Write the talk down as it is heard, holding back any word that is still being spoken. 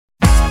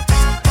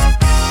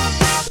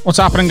What's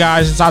happening,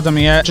 guys? It's Adam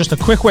here. Just a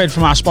quick word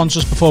from our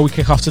sponsors before we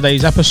kick off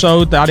today's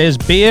episode. That is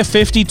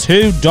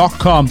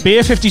beer52.com.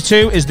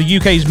 Beer52 is the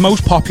UK's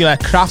most popular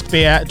craft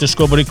beer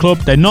discovery club.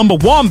 They're number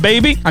one,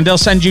 baby, and they'll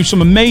send you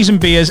some amazing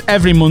beers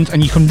every month,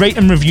 and you can rate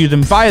and review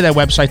them via their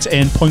website to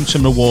earn points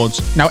and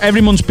rewards. Now,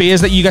 every month's beers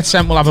that you get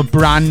sent will have a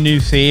brand new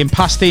theme.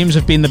 Past themes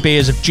have been the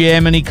beers of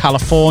Germany,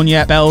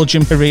 California,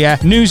 Belgium, Korea,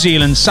 New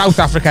Zealand, South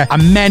Africa,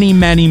 and many,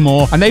 many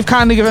more. And they've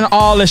kindly given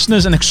our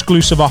listeners an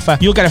exclusive offer.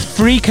 You'll get a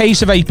free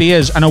case of 8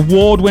 beers, an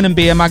award-winning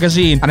beer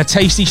magazine, and a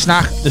tasty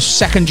snack the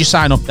second you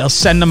sign up. They'll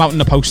send them out in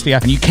the post to you,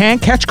 and you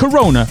can't catch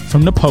Corona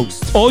from the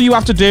post. All you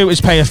have to do is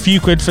pay a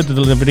few quid for the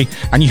delivery,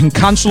 and you can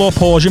cancel or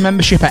pause your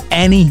membership at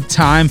any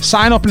time.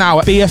 Sign up now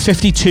at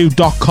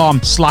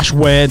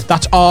beer52.com/word.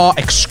 That's our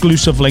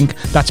exclusive link.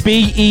 That's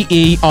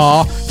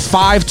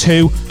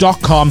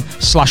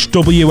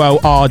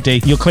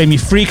beer52.com/WORD. You'll claim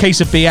your free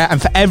case of beer,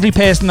 and for every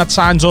person that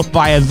signs up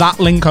via that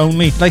link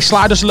only, they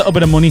slide us a little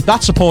bit of money.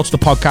 That supports the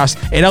podcast.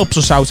 It helps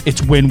us out.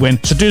 It's win-win.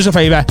 So do us a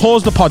favour,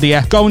 pause the pod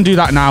here, go and do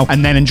that now,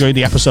 and then enjoy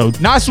the episode.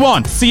 Nice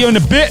one. See you in a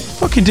bit.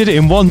 Fucking did it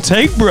in one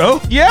take,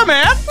 bro. Yeah,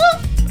 man.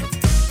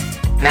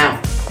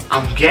 Now,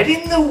 I'm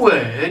getting the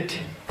word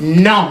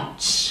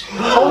nonce.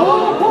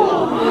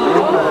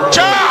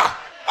 Cha!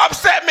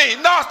 Upset me,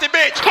 nasty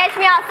bitch. Catch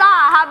me outside,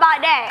 how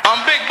about that?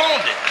 I'm big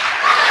boned.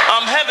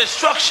 I'm heavy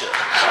structure.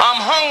 I'm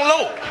hung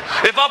low.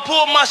 If I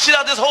pull my shit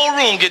out, this whole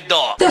room get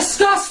dark.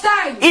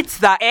 Disgusting! It's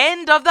the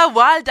end of the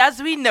world as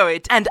we know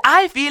it, and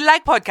I feel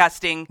like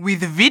podcasting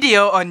with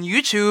video on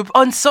YouTube,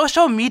 on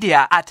social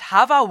media at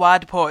Have a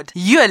Word Pod.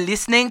 You're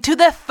listening to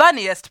the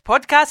funniest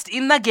podcast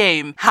in the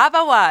game. Have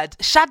a Word,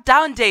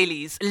 Shutdown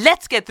Dailies.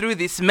 Let's get through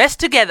this mess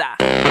together.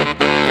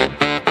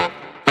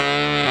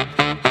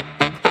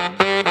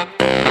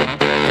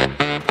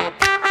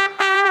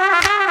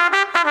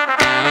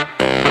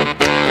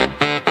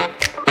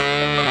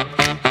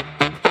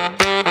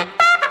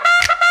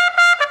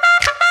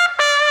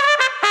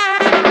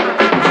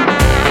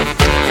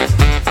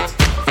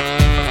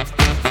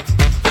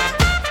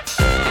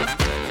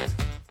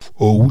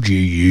 Oh,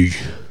 gee.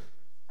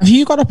 Have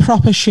you got a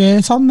proper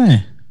shirt on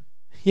there?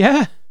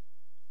 Yeah.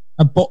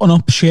 A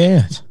button-up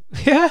shirt?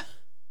 Yeah.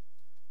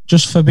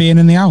 Just for being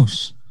in the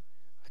house?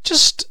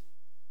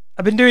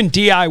 I've been doing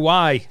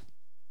DIY.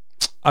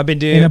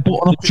 In a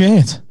button-up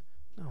shirt?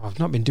 No, I've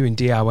not been doing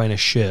DIY in a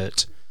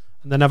shirt.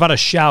 And then I've had a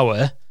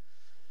shower,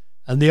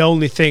 and the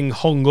only thing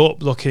hung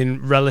up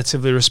looking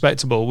relatively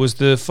respectable was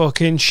the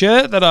fucking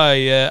shirt that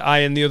I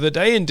ironed the other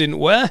day and didn't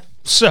wear.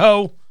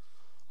 So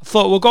I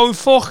thought, we're going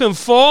fucking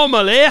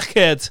formal here,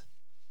 kid.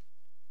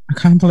 I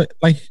can't believe,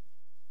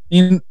 do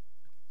you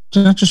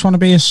not just want to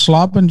be a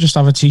slob and just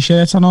have a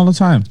t-shirt on all the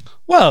time?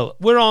 Well,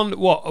 we're on,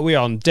 what are we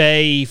on?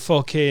 Day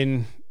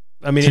fucking,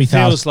 I mean, 3, it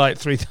feels like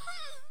 3,000.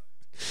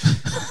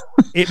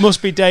 It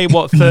must be day,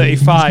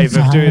 35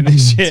 of doing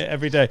this shit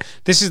every day.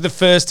 This is the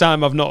first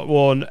time I've not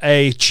worn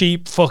a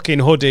cheap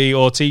fucking hoodie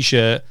or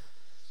t-shirt.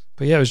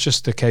 But yeah, it was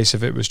just the case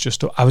of it was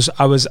just, I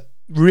was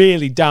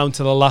really down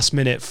to the last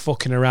minute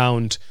fucking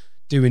around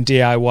doing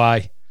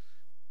DIY,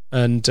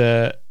 and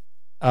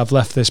I've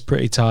left this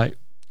pretty tight.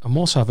 I'm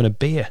also having a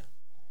beer.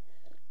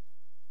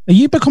 Are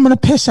you becoming a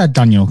pisshead,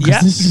 Daniel? Yeah.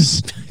 This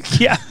is...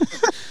 Yeah.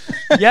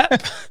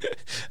 Yep.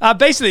 I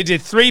basically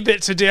did 3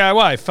 bits of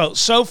DIY. Felt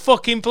so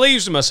fucking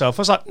pleased with myself.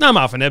 I was like, no, I'm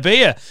having a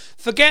beer.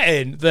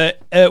 Forgetting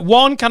that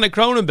 1 can of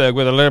Kronenberg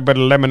with a little bit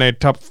of lemonade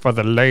top for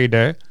the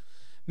lady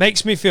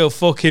makes me feel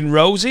fucking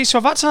rosy. So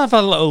I've had to have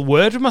a little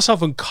word with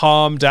myself and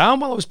calm down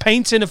while I was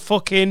painting a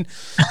fucking...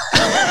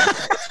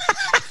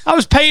 I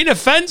was painting a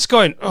fence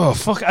going, oh,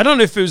 fuck. I don't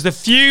know if it was the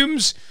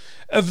fumes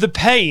of the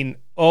paint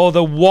or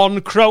the 1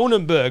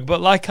 Kronenberg,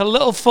 but like a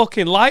little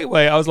fucking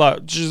lightweight. I was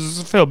like,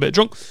 just feel a bit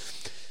drunk.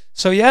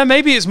 So yeah,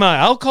 maybe it's my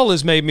alcohol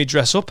has made me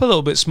dress up a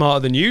little bit smarter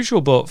than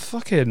usual, but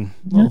fucking...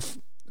 Yeah.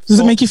 Does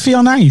it make you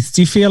feel nice?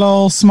 Do you feel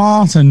all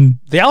smart? And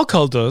the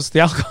alcohol does. The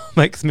alcohol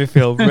makes me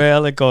feel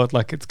really good,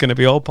 like it's going to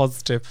be all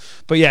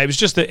positive. But yeah, it was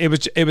just that it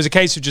was a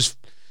case of just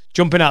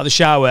jumping out of the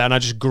shower, and I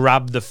just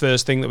grabbed the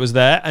first thing that was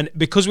there. And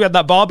because we had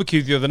that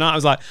barbecue the other night, I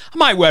was like, I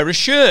might wear a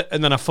shirt,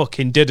 and then I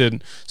fucking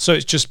didn't. So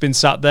it's just been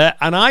sat there,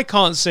 and I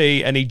can't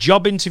see any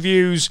job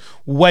interviews,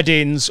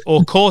 weddings,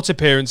 or court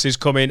appearances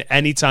coming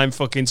anytime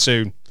fucking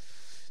soon.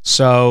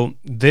 So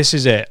this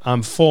is it.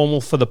 I'm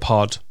formal for the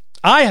pod.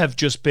 I have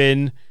just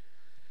been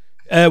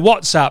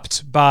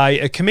WhatsApped by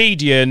a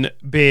comedian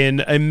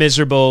being a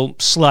miserable,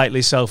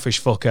 slightly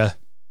selfish fucker.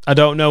 I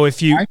don't know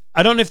if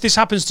this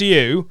happens to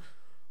you,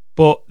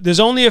 but there's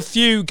only a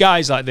few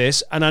guys like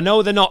this, and I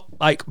know they're not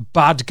like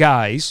bad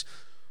guys,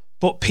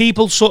 but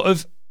people sort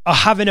of are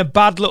having a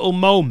bad little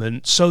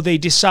moment, so they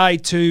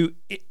decide to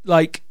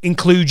like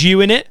include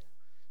you in it.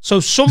 So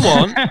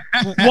someone,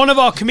 one of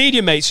our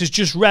comedian mates has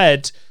just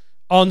read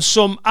on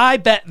some, I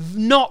bet,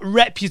 not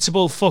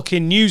reputable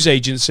fucking news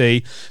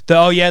agency that,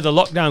 oh yeah, the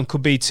lockdown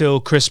could be till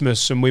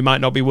Christmas and we might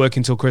not be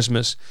working till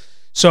Christmas.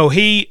 So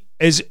he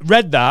has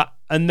read that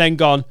and then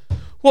gone,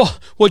 well,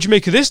 what do you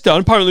make of this, Dan?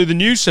 Apparently the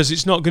news says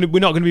we're not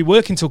going to be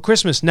working till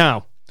Christmas.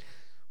 Now,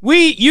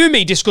 you and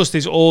me discuss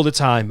this all the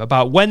time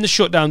about when the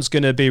shutdown's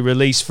going to be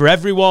released for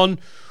everyone,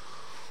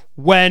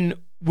 when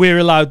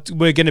we're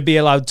going to be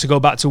allowed to go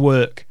back to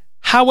work.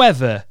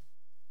 However,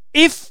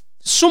 if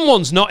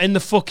someone's not in the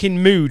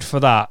fucking mood for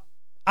that,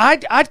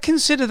 I'd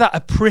consider that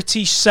a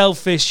pretty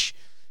selfish,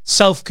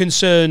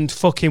 self-concerned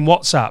fucking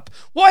WhatsApp.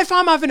 What if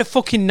I'm having a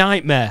fucking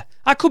nightmare?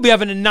 I could be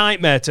having a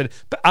nightmare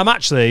but I'm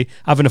actually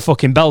having a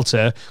fucking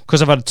belter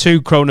because I've had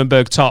 2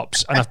 Kronenberg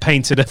tops and I've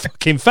painted a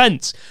fucking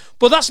fence.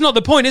 But that's not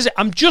the point, is it?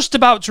 I'm just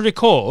about to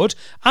record.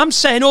 I'm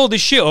setting all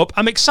this shit up.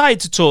 I'm excited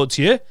to talk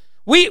to you.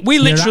 We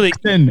literally...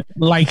 You're acting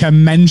like a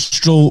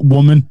menstrual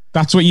woman.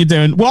 That's what you're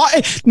doing.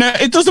 What? No,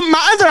 it doesn't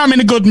matter that I'm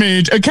in a good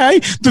mood, okay?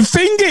 The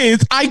thing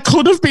is, I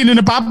could have been in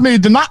a bad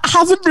mood, and that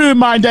hasn't ruined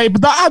my day,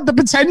 but that had the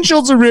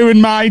potential to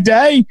ruin my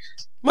day.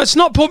 Well, it's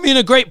not put me in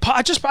a great...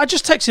 I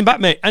just text him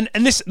back, mate. And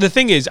this, the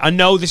thing is, I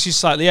know this is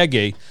slightly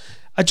eggy.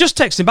 I just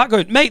text him back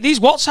going, mate, these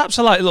WhatsApps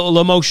are like little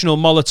emotional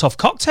Molotov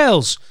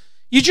cocktails.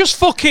 You're just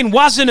fucking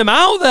wazzing them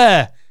out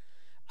there.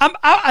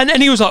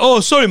 And he was like,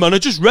 oh, sorry, man, I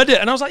just read it.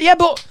 And I was like, yeah,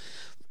 but...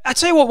 I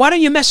tell you what, why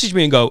don't you message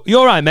me and go, you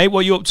all right, mate?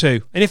 What are you up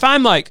to? And if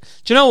I'm like,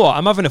 do you know what?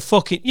 I'm having a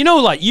fucking... You know,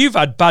 like, you've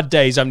had bad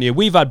days, haven't you?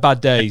 We've had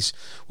bad days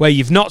where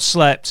you've not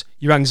slept,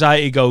 your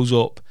anxiety goes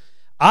up.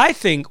 I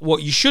think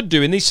what you should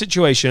do in these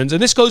situations,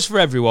 and this goes for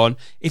everyone,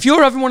 if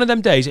you're having one of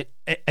them days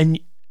and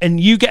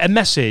you get a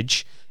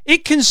message,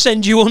 it can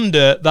send you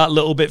under that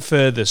little bit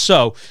further.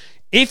 So...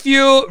 if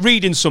you're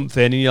reading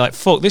something and you're like,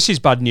 fuck, this is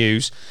bad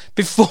news,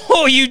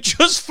 before you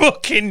just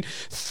fucking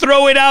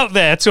throw it out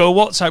there to a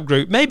WhatsApp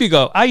group, maybe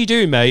go, how you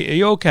doing, mate? Are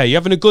you okay? You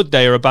having a good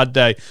day or a bad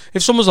day?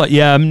 If someone's like,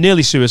 yeah, I'm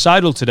nearly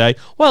suicidal today,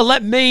 well,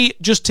 let me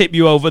just tip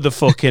you over the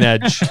fucking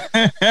edge.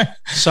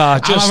 So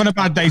I'm having a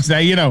bad day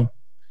today, you know.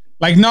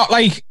 Like, not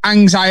like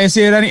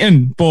anxiety or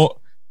anything, but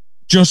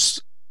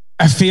just...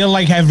 I feel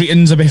like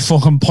everything's a bit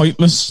fucking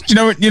pointless.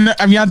 Do you know,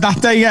 have you had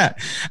that day yet?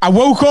 I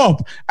woke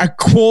up at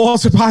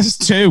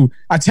 2:15.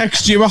 I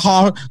texted you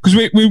because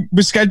we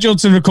were scheduled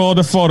to record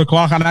at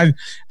 4:00, and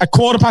at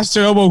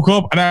 2:15 I woke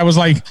up and I was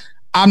like,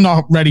 I'm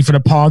not ready for the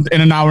pod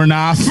in an hour and a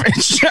half.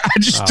 I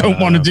just don't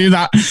want to do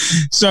that.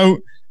 So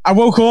I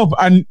woke up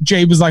and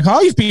Jay was like, oh,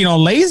 you've been all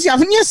lazy,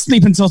 haven't you?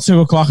 Sleep until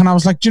 2:00. And I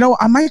was like, do you know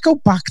what? I might go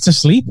back to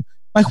sleep.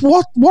 Like,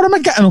 what am I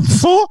getting up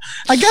for?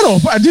 I get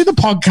up, I do the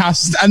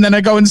podcast, and then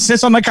I go and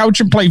sit on the couch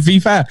and play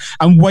FIFA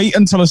and wait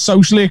until a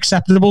socially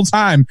acceptable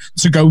time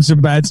to go to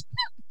bed.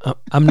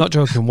 I'm not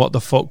joking. What the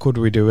fuck could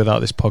we do without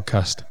this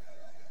podcast?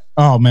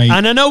 Oh, mate.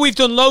 And I know we've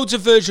done loads of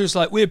versions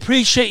like, we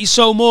appreciate you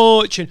so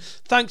much, and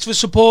thanks for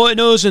supporting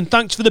us, and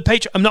thanks for the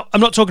Patreon.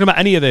 I'm not talking about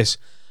any of this.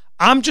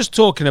 I'm just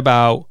talking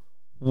about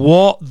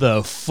what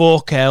the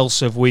fuck else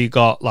have we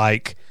got?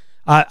 Like,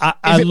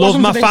 I love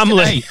my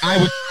family.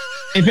 Today,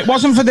 if it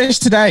wasn't for this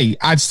today,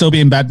 I'd still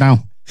be in bed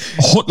now.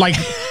 Like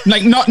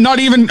not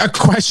even a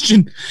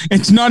question.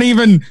 It's not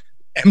even,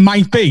 it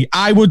might be.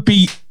 I would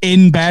be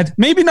in bed.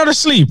 Maybe not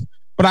asleep,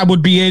 but I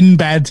would be in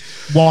bed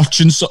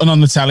watching something on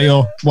the telly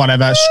or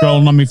whatever,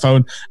 scrolling on my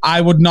phone. I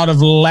would not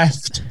have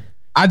left.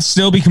 I'd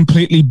still be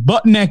completely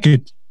butt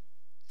naked.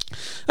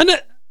 And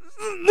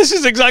this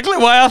is exactly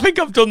why I think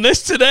I've done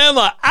this today. I'm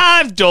like,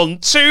 I've done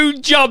 2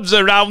 jobs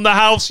around the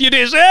house. You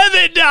deserve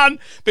it, Dan,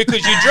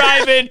 because you're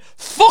driving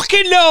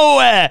fucking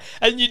nowhere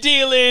and you're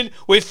dealing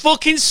with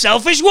fucking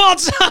selfish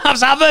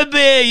WhatsApps. Have a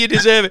beer. You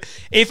deserve it.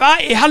 If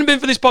it hadn't been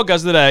for this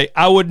podcast today,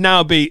 I would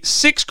now be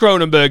 6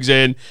 Kronenbergs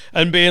in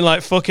and being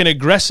like fucking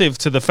aggressive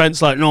to the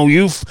fence. Like, no,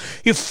 you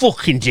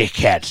fucking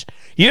dickhead.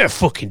 You're a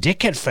fucking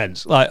dickhead,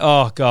 fence. Like,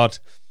 oh, God.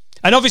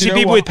 And obviously, you know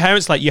people with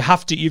parents, like,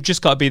 you've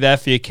just got to be there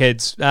for your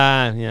kids.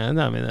 Yeah,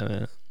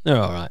 they're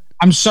all right.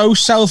 I'm so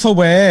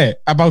self-aware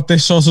about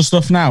this sort of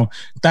stuff now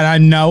that I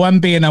know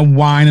I'm being a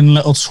whining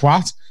little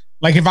twat.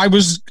 Like, if I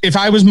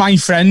was my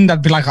friend,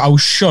 I'd be like, oh,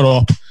 shut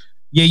up.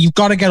 Yeah, you've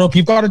got to get up.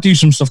 You've got to do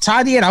some stuff.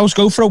 Tidy your house,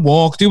 go for a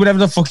walk, do whatever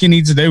the fuck you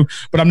need to do.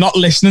 But I'm not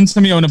listening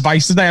to my own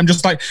advice today. I'm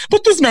just like,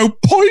 but there's no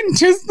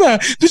point, is there?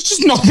 There's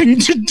just nothing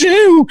to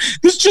do.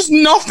 There's just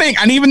nothing.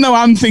 And even though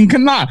I'm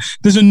thinking that,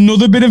 there's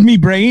another bit of me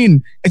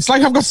brain. It's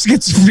like I've got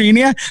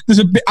schizophrenia.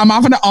 I'm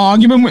having an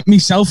argument with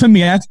myself in my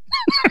head.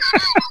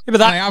 Yeah,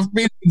 but I have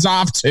been since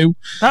half 2.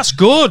 That's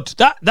good.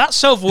 That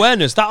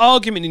self-awareness, that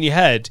argument in your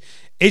head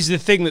is the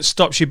thing that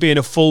stops you being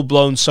a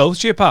full-blown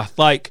sociopath.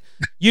 Like,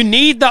 you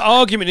need that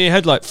argument in your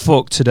head, like,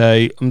 fuck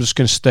today, I'm just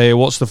going to stay here,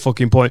 what's the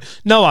fucking point?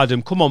 No,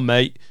 Adam, come on,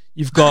 mate.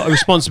 You've got a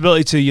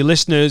responsibility to your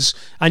listeners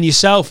and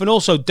yourself, and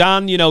also,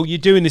 Dan, you know, you're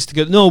doing this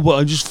together. No,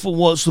 but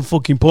what's the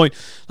fucking point?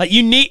 Like,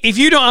 if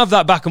you don't have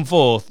that back and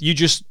forth, you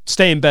just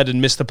stay in bed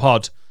and miss the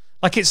pod.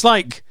 Like, it's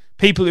like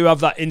people who have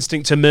that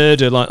instinct to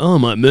murder, like, oh, I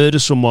might murder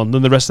someone,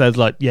 then the rest of them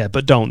like, yeah,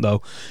 but don't,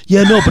 though.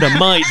 Yeah, no, but I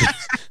might.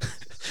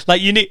 Like,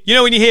 you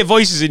know when you hear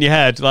voices in your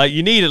head, like,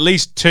 you need at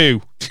least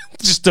 2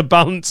 just to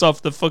balance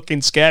off the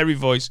fucking scary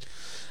voice.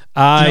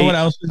 Do you know what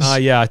else is?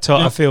 Yeah,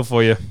 I feel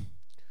for you. Do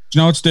you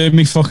know what's doing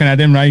me fucking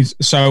head in, right?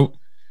 So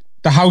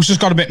the house has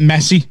got a bit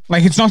messy.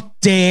 Like, it's not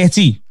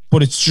dirty,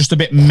 but it's just a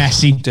bit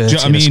messy. Dirty, do you know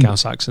what I mean?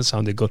 Scouse accent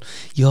sounded good.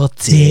 You're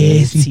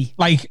dirty.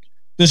 Like,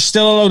 There's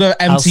still a load of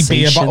empty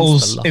beer Alsatians,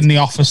 bottles in the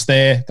office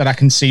there that I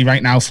can see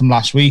right now from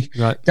last week.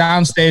 Right.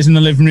 Downstairs in the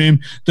living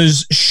room,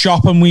 there's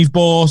shopping we've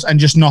bought and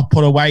just not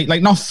put away.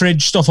 Like, not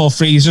fridge stuff or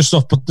freezer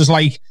stuff, but there's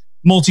like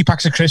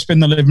multi-packs of crisp in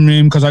the living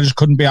room because I just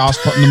couldn't be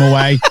arsed putting them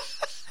away.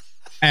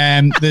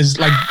 There's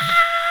like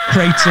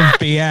crates of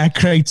beer,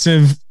 crates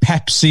of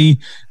Pepsi,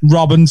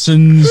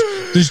 Robinsons.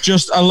 There's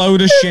just a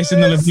load of shit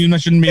in the living room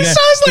that shouldn't be there. It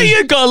sounds like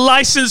you've got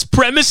licensed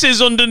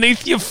premises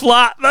underneath your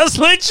flat. That's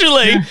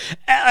literally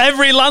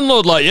every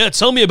landlord like, yeah,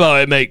 tell me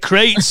about it, mate.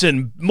 Crates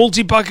and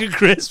multi-pack of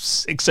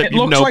crisps. Except it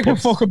looks like a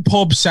fucking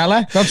pub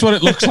cellar. That's what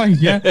it looks like,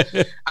 yeah.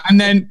 And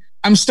then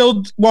I'm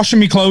still washing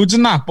my clothes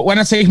and that, but when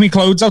I take my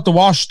clothes out the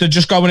wash, they're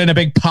just going in a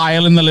big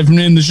pile in the living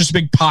room. There's just a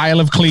big pile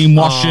of clean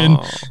washing.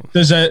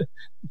 There's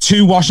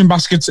 2 washing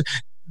baskets.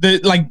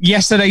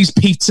 Yesterday's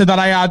pizza that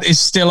I had is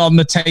still on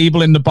the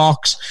table in the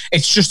box.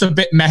 It's just a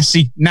bit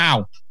messy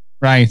now,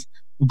 right?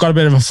 We've got a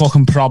bit of a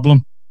fucking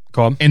problem.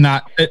 Go on. In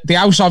that the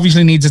house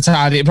obviously needs a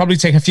tidy. It'll probably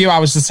take a few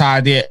hours to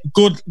tidy it.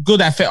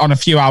 Good effort on a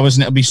few hours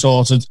and it'll be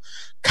sorted.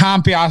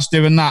 Can't be asked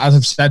doing that, as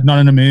I've said, not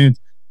in the mood.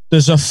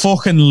 There's a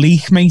fucking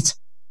leak, mate.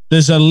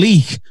 There's a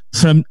leak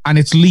and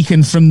it's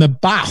leaking from the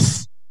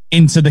bath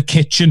into the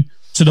kitchen.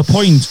 To the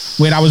point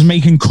where I was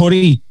making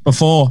curry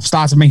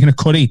started making a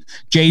curry.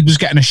 Jade was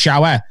getting a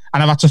shower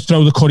and I've had to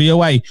throw the curry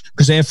away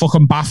because her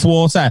fucking bath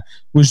water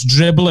was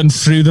dribbling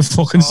through the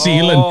fucking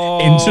ceiling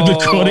into the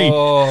curry.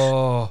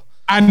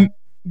 And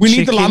we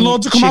need the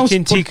landlord to come out.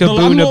 But the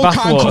landlord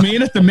can't come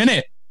in at the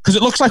minute because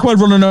it looks like we're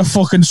running a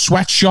fucking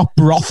sweatshop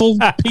brothel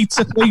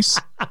pizza place.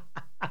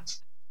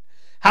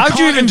 How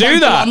do you even do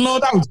that?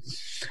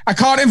 I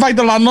can't invite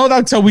the landlord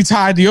out till we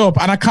tidy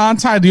up, and I can't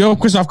tidy up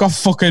because I've got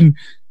fucking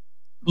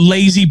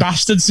lazy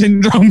bastard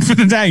syndrome for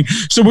the day.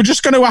 So we're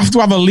just going to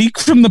have a leak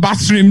from the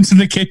bathroom to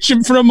the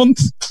kitchen for a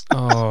month.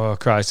 Oh,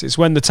 Christ. It's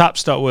when the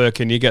taps start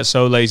working, you get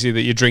so lazy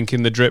that you're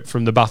drinking the drip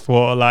from the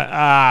bathwater like,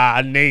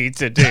 I need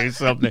to do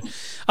something.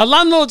 Are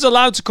landlords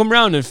allowed to come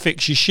round and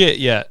fix your shit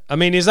yet? I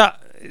mean, is that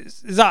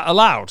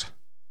allowed?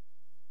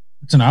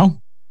 I don't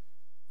know.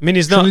 I mean,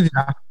 is that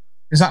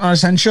not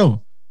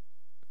essential?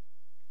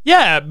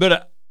 Yeah,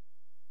 but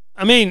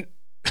I mean,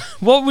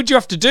 what would you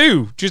have to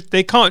do?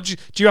 They can't. Do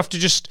you have to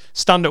just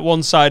stand at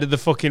one side of the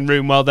fucking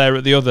room while they're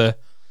at the other,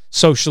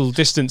 social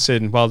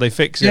distancing while they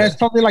fix it? Yeah, it's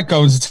probably like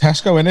going to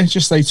Tesco, innit?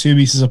 Just stay 2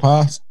 meters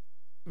apart.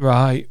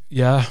 Right.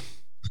 Yeah.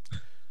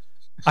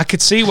 I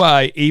could see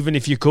why, even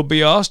if you could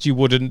be asked, you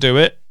wouldn't do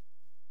it.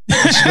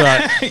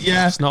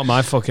 Yeah, it's not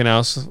my fucking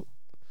house.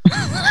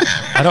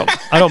 I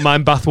don't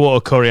mind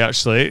bathwater curry.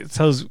 Actually, it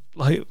sounds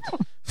like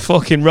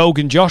fucking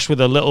Rogan Josh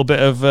with a little bit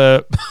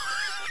of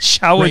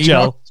shower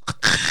gel.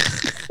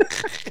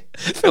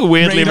 Feel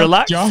weirdly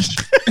relaxed. Josh.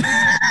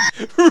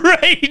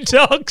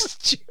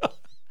 Raydox Josh.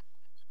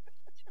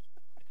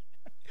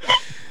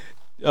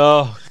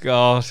 Oh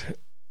God.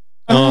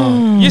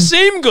 Oh. You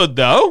seem good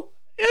though.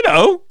 You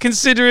know,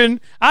 considering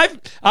I'm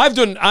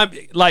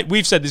like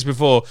we've said this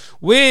before,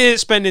 we're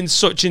spending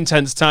such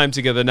intense time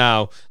together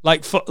now,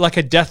 like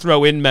a death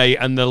row inmate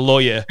and the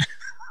lawyer,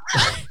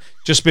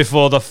 just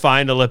before the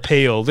final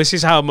appeal. This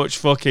is how much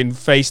fucking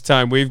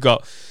FaceTime we've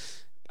got.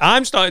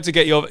 I'm starting to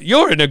get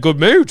you're in a good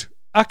mood.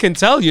 I can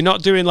tell you're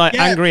not doing like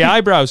angry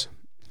eyebrows.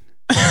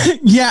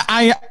 Yeah,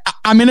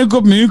 I'm in a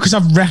good mood because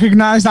I've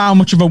recognised how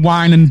much of a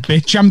whining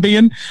bitch I'm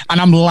being,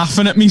 and I'm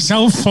laughing at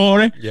myself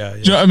for it. Yeah. Do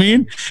you know what I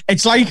mean?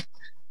 It's like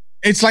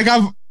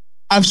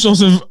I've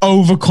sort of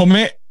overcome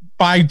it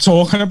by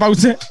talking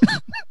about it.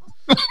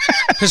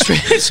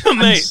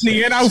 Mate,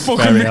 seeing how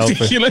fucking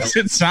ridiculous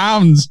it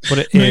sounds, but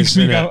it makes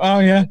me go, oh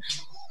yeah.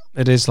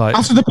 It is like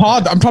after the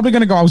pod, I'm probably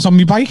going to go out on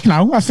my bike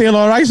now. I feel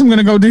all right. I'm going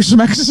to go do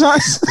some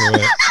exercise.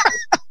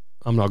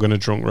 I'm not going to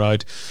drunk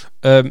ride.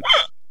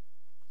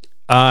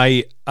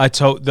 I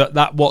told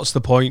that what's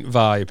the point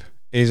vibe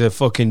is a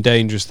fucking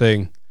dangerous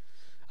thing.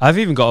 I've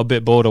even got a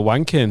bit bored of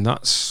wanking.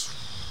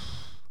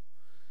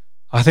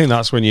 I think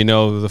that's when you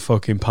know the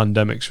fucking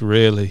pandemic's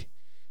really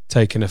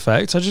taking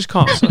effect. I just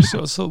can't.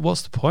 So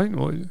what's the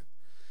point?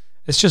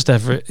 It's just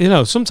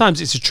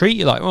sometimes it's a treat.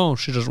 You're like, oh,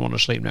 she doesn't want to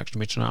sleep next to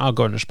me tonight. I'll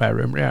go in the spare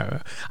room.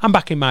 Yeah, I'm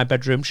back in my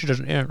bedroom. She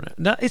doesn't. Yeah,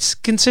 it's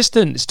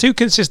consistent. It's too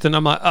consistent.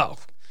 I'm like, oh,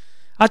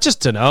 I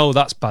just don't know.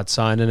 That's bad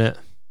sign, isn't it?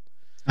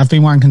 I've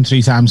been wanking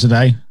 3 times a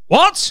day.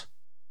 What?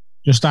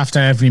 Just after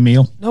every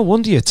meal. No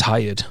wonder you're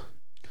tired.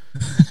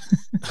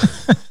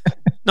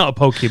 Not a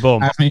pokey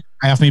bum. I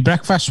have me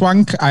breakfast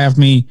wank. I have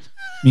me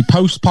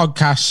post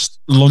podcast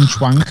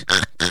lunch wank.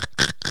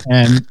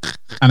 And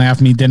I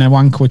have me dinner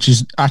wank, which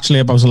is actually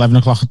about 11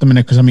 o'clock at the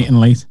minute because I'm eating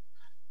late.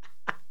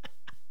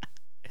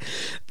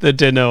 The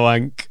dinner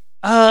wank.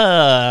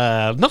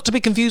 Not to be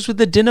confused with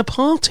the dinner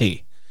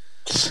party.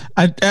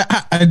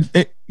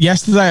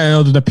 Yesterday I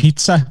ordered a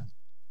pizza,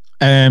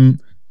 and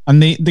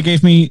they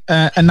gave me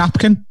a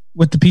napkin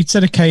with the pizza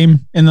that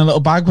came in a little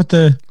bag with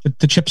the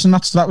chips and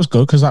that. So that was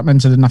good because that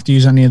meant I didn't have to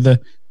use any of the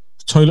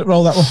toilet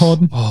roll that we're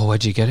hoarding. Oh,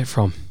 where'd you get it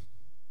from?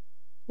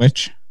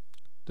 Which?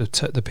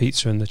 The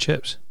pizza and the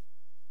chips.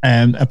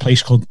 a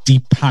place called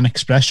Deep Pan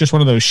Express, just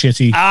one of those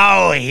shitty.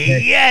 Oh,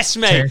 yes,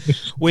 mate.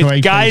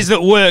 With guys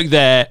that work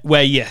there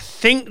where you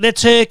think they're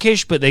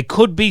Turkish, but they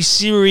could be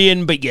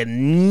Syrian, but you're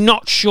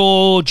not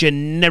sure.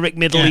 Generic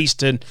Middle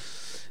Eastern.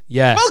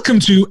 Yeah. Welcome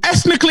to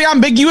ethnically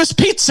ambiguous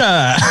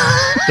pizza.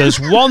 There's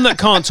one that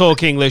can't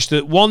talk English,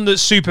 one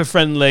that's super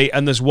friendly,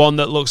 and there's one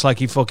that looks like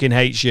he fucking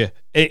hates you.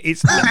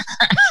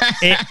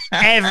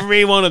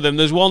 Every one of them.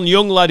 There's one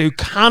young lad who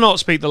cannot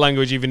speak the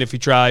language even if he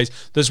tries.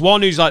 There's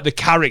one who's like the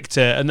character,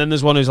 and then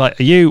there's one who's like,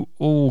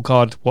 oh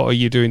God, what are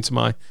you doing to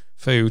my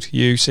food?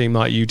 You seem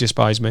like you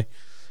despise me.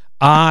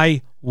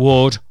 I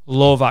would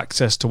love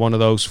access to one of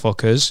those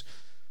fuckers.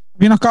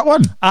 Have you not got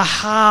one? I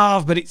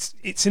have, but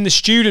it's in the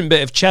student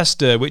bit of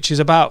Chester, which is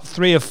about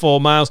 3 or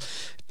 4 miles.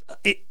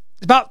 It's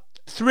about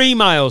 3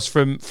 miles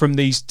from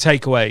these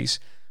takeaways.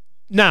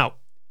 Now,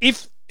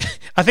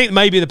 I think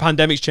maybe the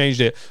pandemic's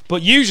changed it,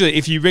 but usually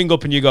if you ring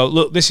up and you go,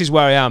 look, this is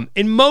where I am.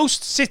 In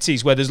most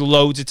cities where there's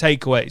loads of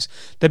takeaways,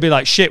 they'd be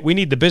like, shit, we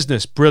need the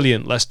business.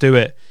 Brilliant, let's do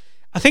it.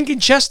 I think in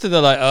Chester, they're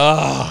like,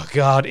 oh,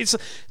 God.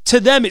 To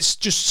them, it's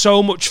just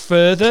so much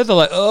further. They're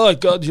like, oh,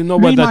 God, you know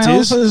where that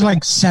is? There's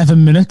like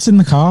 7 minutes in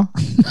the car.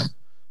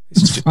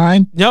 It's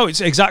fine. No,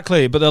 it's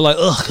exactly. But they're like,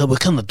 oh, we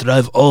cannot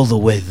drive all the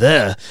way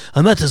there.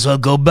 I might as well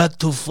go back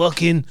to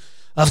fucking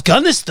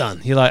Afghanistan.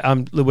 You're like,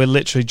 we're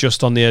literally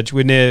just on the edge.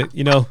 We're near,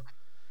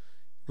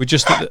 we're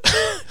just at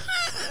the...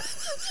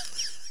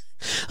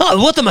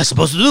 Oh, what am I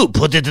supposed to do?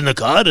 Put it in the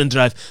car and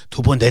drive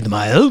 2.8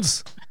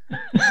 miles?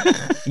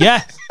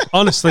 Yeah,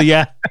 honestly,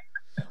 yeah.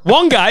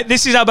 One guy,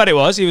 this is how bad it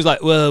was. He was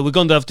like, well, we're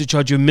going to have to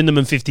charge you a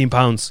minimum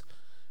 £15.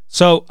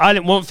 So I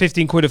didn't want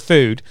 15 quid of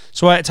food,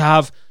 so I had to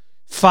have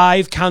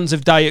 5 cans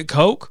of Diet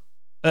Coke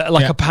at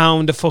like a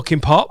pound a fucking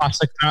pop. That's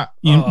like that.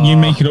 You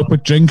make it up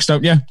with drinks,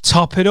 don't you?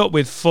 Top it up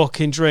with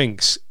fucking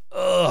drinks.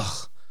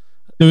 Ugh.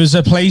 There was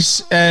a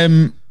place,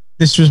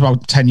 this was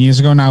about 10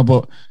 years ago now,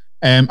 but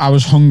I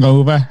was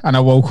hungover and I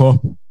woke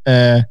up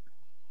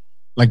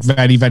like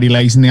very, very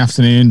late in the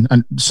afternoon,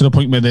 and to the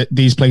point where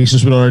these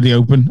places were already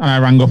open. And I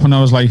rang up and I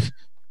was like,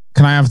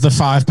 can I have the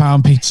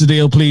 £5 pizza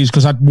deal, please?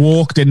 Because I'd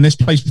walked in this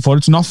place before.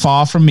 It's not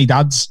far from me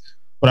dad's,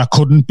 but I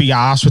couldn't be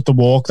arsed with the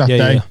walk that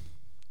day. Yeah.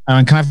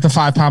 And can I have the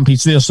 £5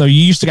 pizza deal? So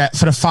you used to get,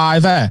 for a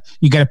 £5,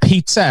 you get a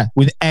pizza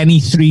with any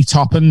 3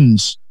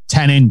 toppings,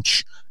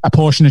 10-inch, a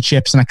portion of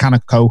chips and a can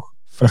of Coke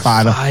for a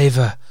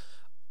 £5.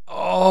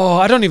 Oh,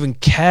 I don't even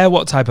care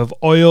what type of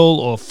oil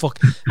or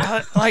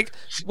like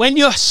when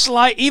you're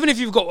even if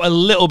you've got a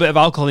little bit of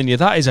alcohol in you,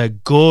 that is a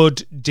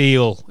good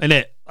deal, isn't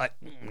it? Like,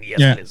 yes,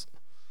 yeah. It is.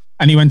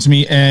 And he went to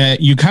me,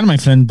 you can, my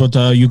friend, but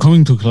you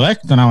coming to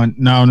collect? And I went,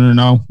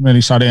 no,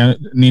 really sorry, I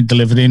need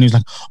delivery. And he's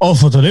like, oh,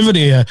 for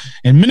delivery,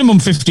 in minimum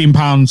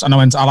 £15. And I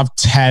went, I'll have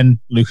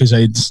 10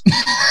 Lucasades.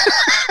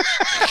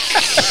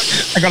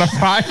 I got a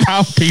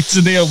 £5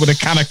 pizza deal with a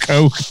can of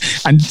Coke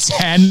and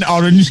 10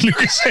 orange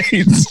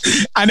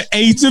Lucasades, and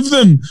 8 of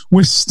them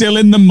were still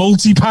in the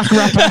multi-pack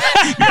wrapper.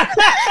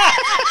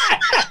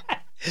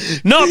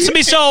 Not to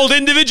be sold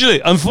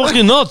individually. I'm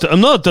fucking not.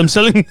 I'm not. I'm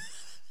selling.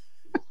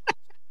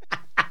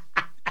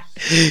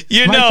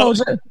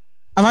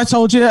 Have I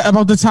told you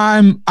about the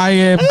time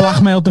I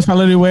blackmailed the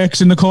fella who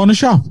works in the corner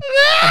shop?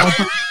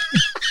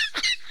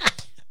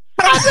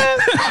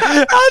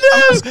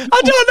 I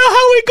don't know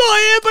how we got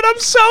here, but I'm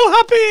so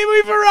happy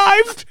we've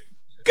arrived.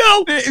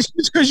 Go. It's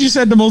just because you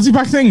said the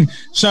multi-pack thing.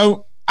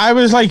 So I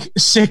was like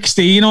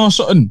 16 or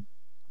something,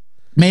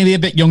 maybe a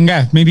bit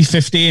younger, maybe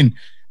 15.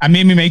 And me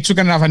and my mates were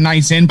going to have a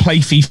night in, play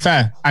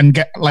FIFA, and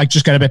get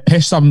a bit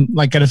pissed on,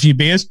 like, get a few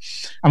beers.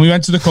 And we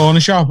went to the corner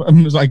shop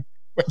and was like,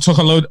 took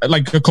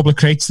a couple of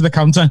crates to the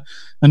counter.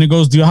 And he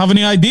goes, do you have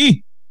any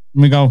ID?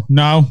 And we go,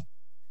 no,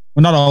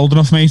 we're not old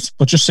enough, mate,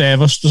 but just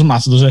save us. Doesn't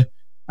matter, does it?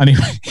 And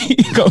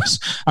he goes,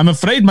 I'm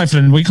afraid, my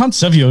friend, we can't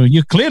serve you.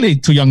 You're clearly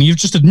too young. You've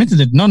just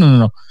admitted it. No.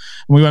 And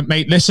we went,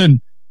 mate,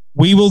 listen,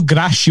 we will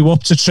grass you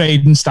up to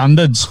trading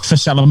standards for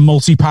selling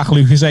multi-pack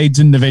Lucasades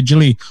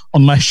individually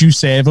unless you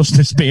save us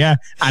this beer.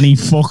 And he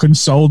fucking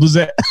sold us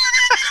it.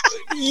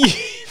 You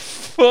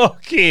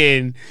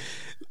fucking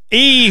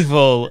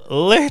evil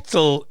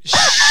little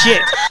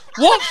shit.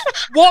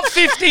 What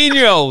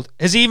 15-year-old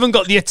has even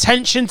got the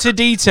attention to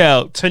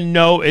detail to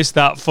notice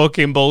that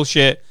fucking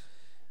bullshit?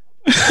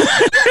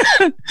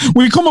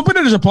 We come up with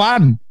it as a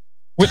plan.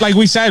 Like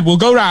we said, we'll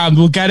go round,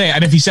 we'll get it,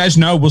 and if he says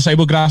no, we'll say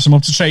we'll grass him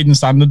up to trading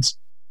standards.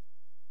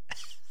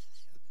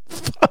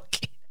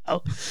 Fucking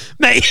hell.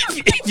 Mate,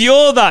 if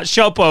you're that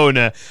shop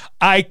owner,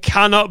 I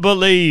cannot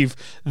believe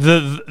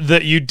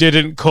that you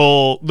didn't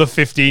call the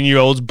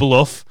 15-year-old's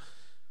bluff.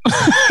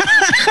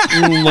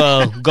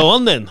 Well, go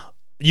on then.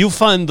 You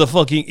find the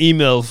fucking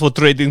email for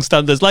trading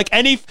standards. Like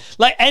any 3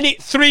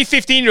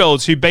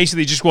 15-year-olds who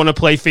basically just want to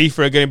play FIFA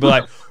are going to be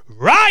like,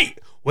 right,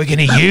 we're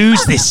going to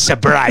use this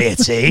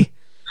sobriety.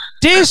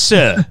 Dear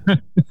sir,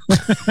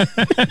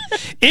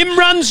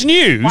 Imran's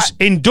News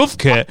in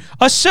Dovecote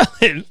are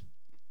selling...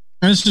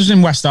 This is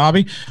in West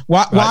Derby.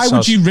 Why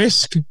would you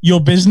risk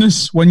your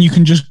business when you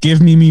can just give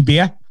me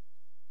beer?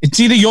 It's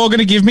either you're going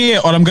to give me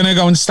it or I'm going to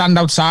go and stand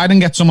outside and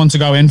get someone to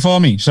go in for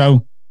me.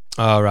 So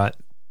All right.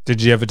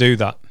 Did you ever do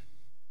that?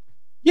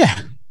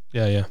 Yeah.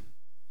 Yeah.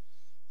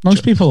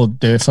 Most people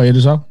do it for you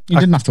as well. You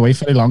didn't have to wait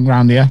very long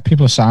around here.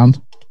 People are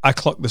sound. I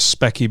clocked the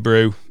Specky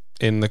Brew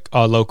in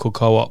our local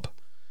co-op.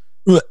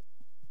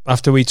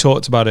 After we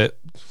talked about it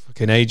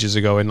fucking ages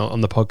ago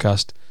on the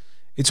podcast.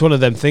 It's one of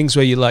them things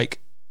where you're like,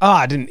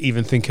 I didn't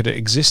even think it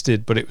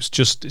existed, but it's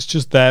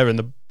just there in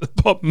the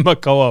bottom of my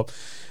co-op.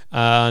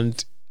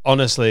 And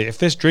honestly, if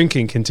this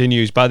drinking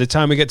continues, by the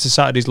time we get to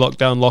Saturday's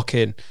lockdown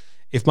lock-in,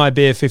 if my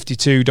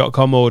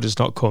beer52.com order's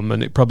not come,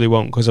 and it probably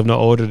won't because I've not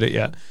ordered it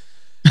yet,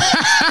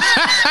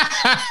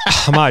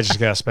 I might just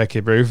get a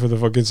Specky Brew for the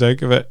fucking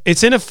sake of it.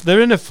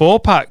 They're in a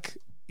 4-pack.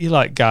 You're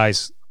like,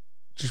 guys,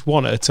 just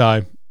one at a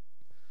time.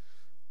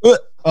 No.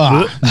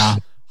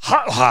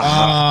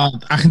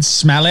 I can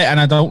smell it and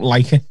I don't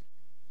like it.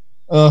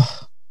 Are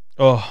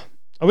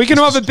we going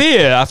to have a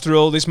beer after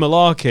all this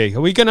malarkey?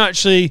 Are we going to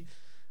do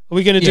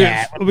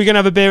it? Are we going to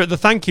have a beer at the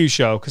thank you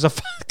show?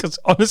 Because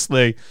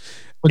honestly,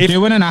 we're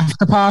doing an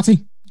after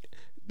party.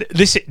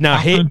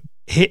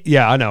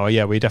 Yeah, I know.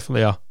 Yeah, we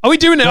definitely are. Are we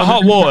doing it at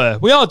Hot Water?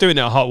 We are doing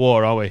it at Hot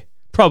Water, are we?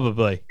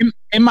 Probably.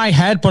 In my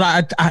head,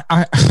 but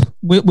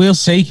we'll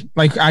see.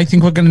 Like, I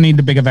think we're going to need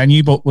a bigger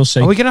venue, but we'll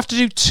see. Are we going to have to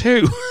do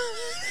 2?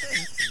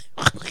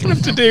 We're going to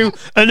have to do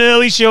an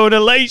early show and a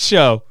late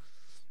show.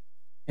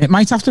 It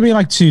might have to be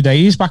like 2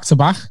 days back to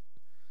back.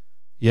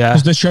 Yeah.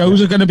 Because the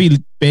shows are going to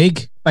be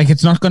big. Like,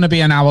 it's not going to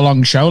be an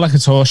hour-long show like a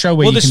tour show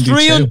where there's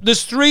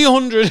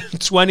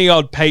 320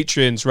 odd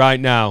patrons right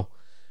now.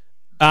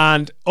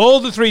 And all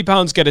the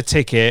 £3 get a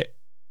ticket.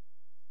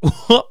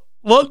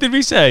 What did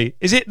we say?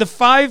 Is it the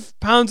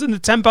 £5 and the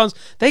 £10?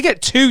 They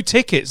get 2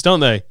 tickets, don't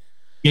they?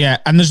 Yeah,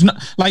 and there's no,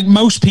 like,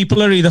 most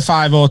people are either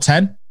 5 or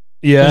 10.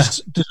 Yeah.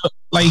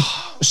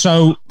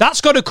 So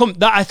that's got to come.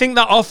 I think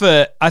that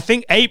offer. I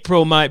think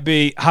April might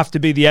have to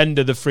be the end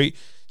of the free.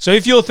 So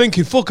if you're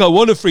thinking, "Fuck, I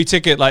want a free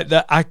ticket," like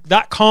that,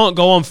 that can't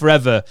go on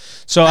forever.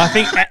 So I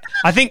think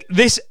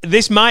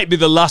this might be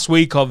the last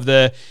week of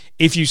the.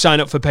 If you sign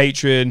up for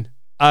Patreon,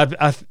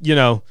 I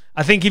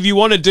think if you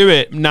want to do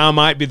it, now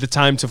might be the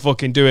time to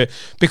fucking do it,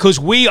 because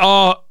we're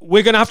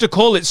going to have to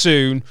call it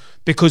soon,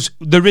 because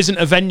there isn't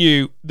a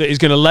venue that is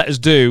going to let us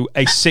do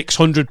a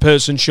 600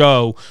 person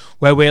show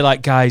where we're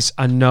like, guys,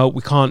 I know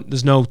we can't,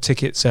 there's no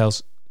ticket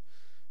sales.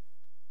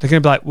 They're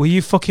going to be like, will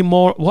you fucking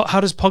more, what,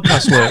 how does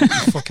podcast work?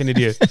 You fucking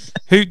idiot.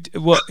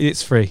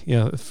 It's free.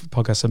 Yeah,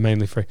 podcasts are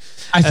mainly free.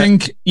 I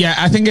think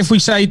if we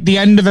say the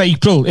end of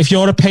April, if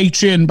you're a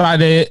Patreon by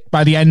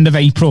the end of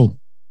April,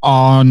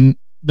 on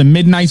the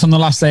midnight on the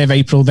last day of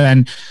April,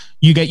 then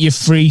you get your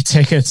free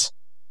ticket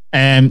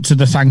to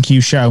the thank you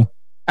show.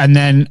 And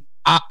then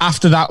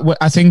after that,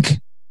 I think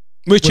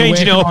we're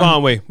changing it up,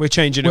 aren't we? We're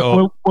changing it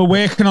up. We're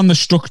working on the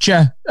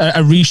structure,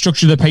 a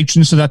restructure of the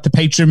patrons, so that the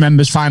Patreon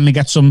members finally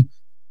get some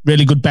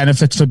really good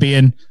benefits for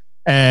being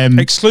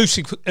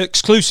exclusive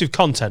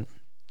content.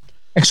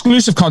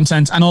 Exclusive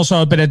content, and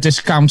also a bit of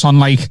discount on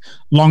like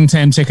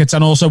long-term tickets.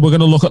 And also we're going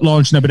to look at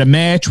launching a bit of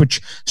merch,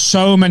 which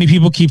so many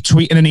people keep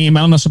tweeting and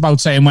emailing us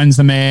about, saying when's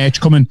the merch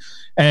coming.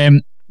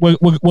 We're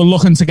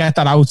looking to get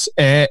that out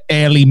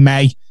early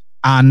May,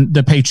 and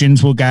the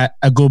patrons will get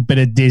a good bit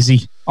of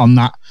dizzy on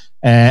that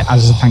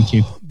as a thank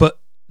you. But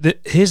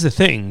here's the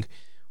thing,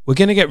 we're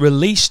going to get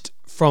released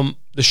from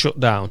the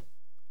shutdown,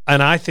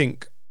 and I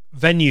think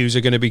venues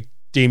are going to be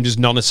deemed as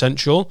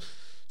non-essential.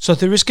 So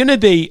there is going to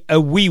be a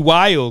wee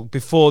while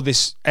before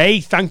this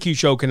thank you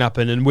show can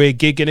happen and we're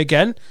gigging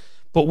again,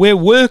 but we're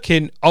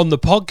working on the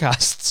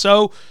podcast.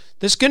 So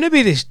there's going to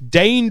be this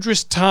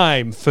dangerous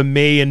time for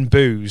me and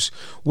Booze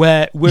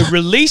where we're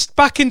released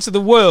back into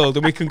the world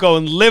and we can go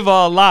and live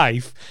our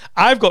life.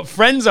 I've got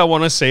friends I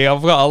want to see.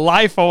 I've got a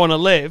life I want to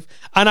live,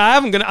 and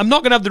I'm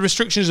not going to have the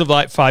restrictions of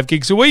like 5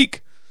 gigs a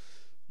week.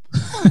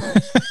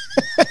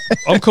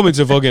 I'm coming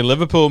to fucking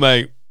Liverpool,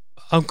 mate.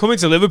 I'm coming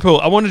to Liverpool.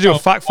 I want to do a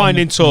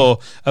fact-finding tour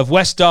of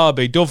West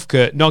Derby,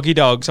 Dovecote, Noggy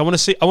Dogs. I want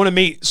to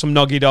meet some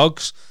Noggy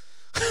Dogs.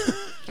 I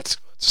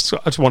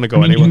just want to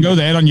go anywhere. You can go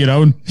there on your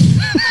own.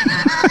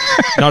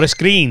 Not a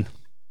screen.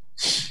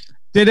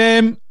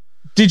 Did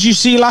you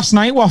see last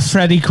night what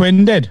Freddie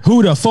Quinn did?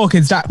 Who the fuck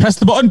is that? Press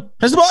the button.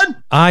 Press the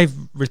button. I've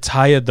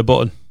retired the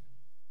button.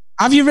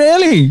 Have you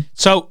really?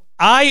 So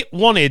I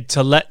wanted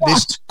to let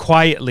this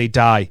quietly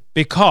die,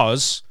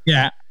 because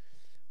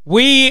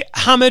we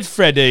hammered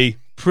Freddie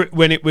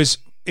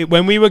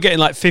when we were getting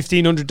like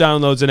 1,500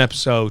 downloads an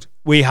episode.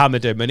 We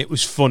hammered him and it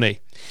was funny.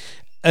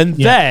 And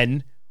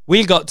then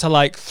we got to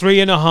like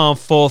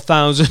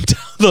 3,500-4,000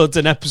 downloads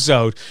an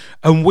episode,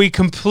 and we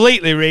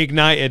completely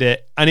reignited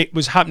it, and it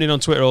was happening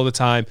on Twitter all the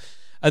time.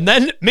 And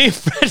then me and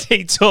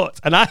Freddie talked,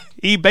 and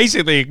he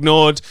basically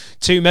ignored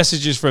 2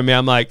 messages from me.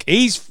 I'm like,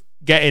 he's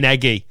getting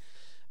eggy.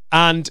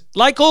 And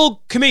like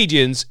all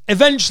comedians,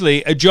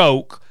 eventually a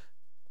joke,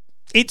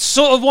 it's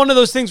sort of one of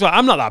those things where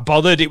I'm not that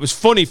bothered. It was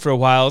funny for a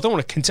while. I don't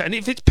want to contend.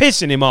 If it's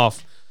pissing him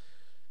off,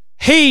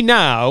 he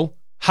now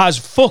has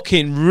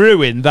fucking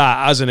ruined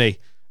that, hasn't he?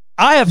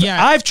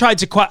 I've tried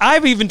to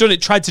I've even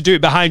tried to do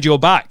it behind your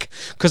back,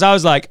 because I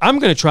was like, I'm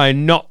going to try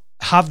and not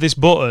have this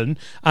button, and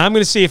I'm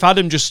going to see if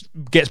Adam just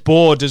gets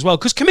bored as well,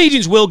 because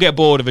comedians will get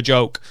bored of a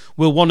joke,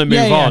 will want to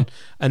move on,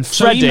 and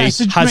Freddie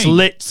has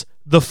lit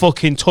the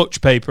fucking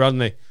touch paper,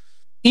 hasn't he?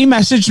 He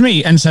messaged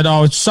me and said,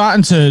 it's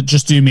starting to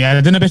just do me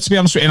editing a bit, to be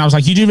honest with you. And I was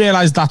like, you do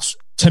realise that's,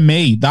 to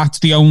me, that's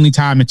the only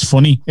time it's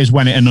funny, is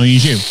when it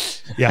annoys you.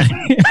 Yeah.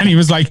 And he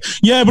was like,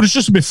 yeah, but it's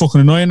just a bit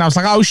fucking annoying. And I was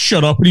like, oh,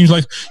 shut up. And he was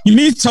like, you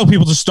need to tell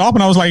people to stop.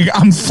 And I was like,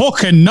 I'm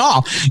fucking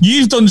not.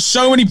 You've done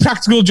so many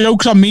practical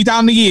jokes on me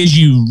down the years,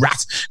 you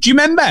rat. Do you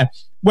remember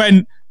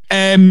when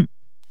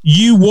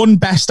you won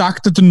Best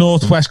Act at the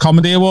Northwest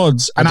Comedy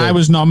Awards and I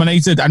was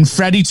nominated, and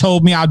Freddie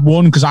told me I'd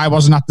won because I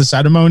wasn't at the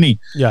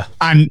ceremony? Yeah.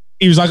 And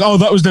he was like, oh,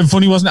 that was then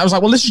funny, wasn't it? I was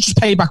like, well, this is just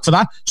payback for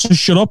that, so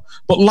shut up.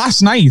 But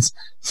last night,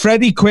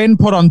 Freddie Quinn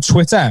put on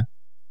Twitter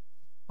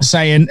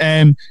saying,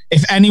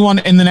 if anyone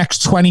in the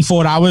next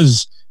 24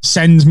 hours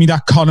sends me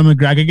that Conor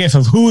McGregor gif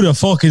of who the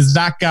fuck is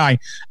that guy,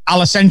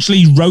 I'll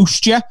essentially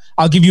roast you.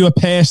 I'll give you a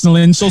personal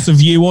insult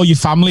of you or your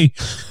family.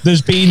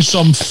 There's been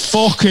some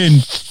fucking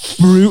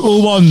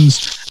brutal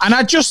ones. And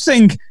I just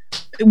think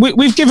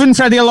we've given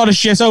Freddie a lot of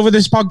shit over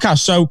this podcast.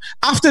 So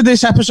after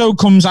this episode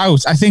comes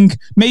out, I think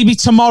maybe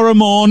tomorrow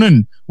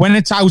morning when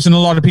it's out and a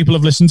lot of people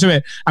have listened to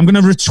it, I'm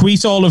going to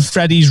retweet all of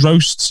Freddie's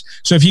roasts.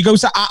 So if you go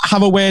to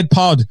Have a Word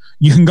Pod,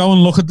 you can go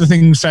and look at the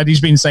things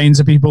Freddie's been saying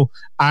to people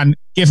and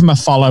give him a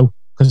follow,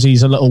 because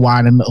he's a little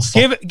whining little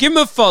fuck. Give him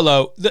a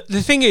follow.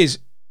 The thing is,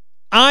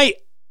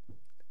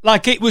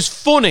 it was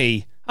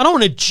funny. I don't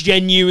want to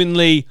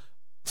genuinely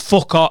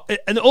fuck off.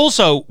 And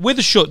also, with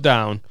a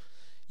shutdown,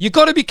 you've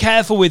got to be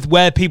careful with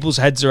where people's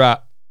heads are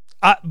at.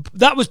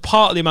 That was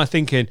partly my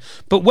thinking.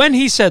 But when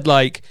he said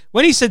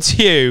to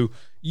you,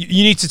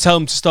 you need to tell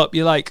him to stop,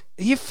 you're like,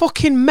 are you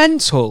fucking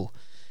mental?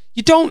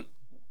 You don't...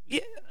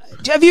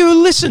 Have you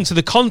listened to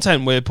the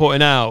content we're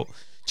putting out?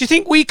 Do you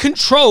think we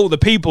control the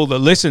people that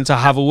listen to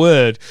Have a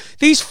Word?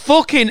 These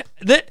fucking...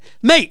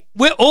 Mate,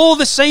 we're all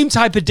the same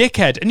type of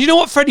dickhead. And you know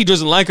what Freddie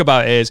doesn't like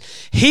about it is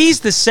he's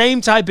the same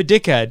type of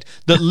dickhead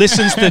that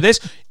listens to this.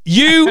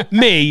 You,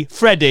 me,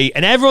 Freddie,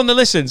 and everyone that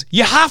listens,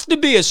 you have to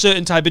be a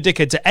certain type of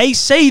dickhead to A,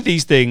 say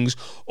these things,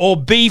 or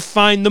B,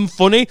 find them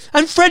funny.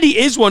 And Freddie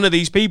is one of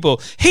these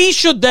people. He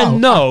should then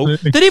know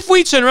absolutely. That if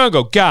we turn around and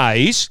go,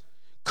 guys,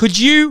 could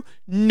you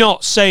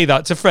not say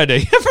that to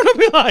Freddie? Everyone will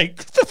be like,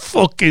 what the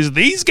fuck is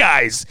these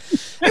guys?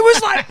 It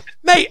was like,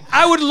 mate,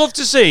 I would love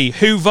to see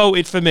who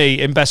voted for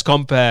me in Best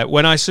Compare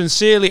when I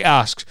sincerely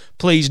asked,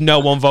 please no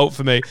one vote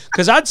for me.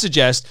 Because I'd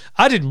suggest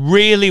I did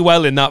really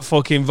well in that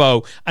fucking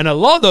vote. And a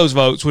lot of those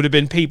votes would have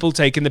been people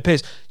taking the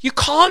piss. You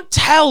can't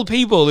tell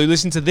people who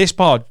listen to this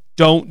pod,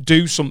 don't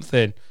do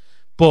something.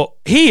 But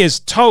he has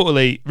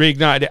totally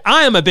reignited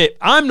it.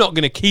 I'm not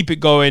going to keep it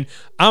going.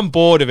 I'm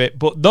bored of it.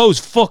 But those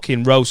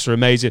fucking roasts are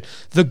amazing.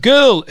 The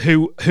girl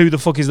who the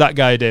fuck is that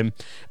guy, Dim?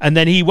 And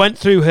then he went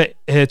through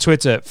her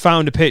Twitter,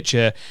 found a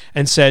picture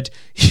and said,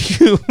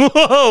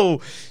 whoa,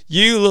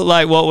 you look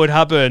like what would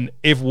happen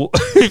if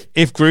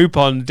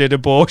Groupon did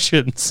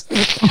abortions.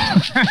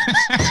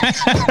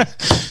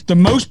 The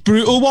most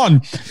brutal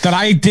one that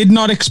I did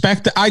not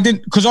expect.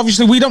 Because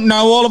obviously we don't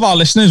know all of our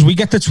listeners. We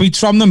get the tweets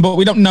from them, but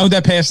we don't know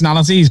their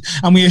personalities,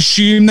 and we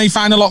assume they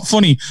find a lot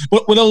funny.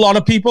 But with a lot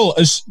of people,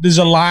 there's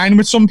a line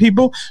with some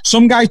people.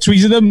 Some guy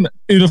tweeted them,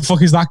 who the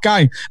fuck is that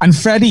guy? And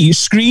Freddie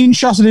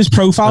screenshotted his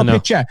profile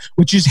picture,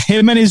 which is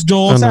him and his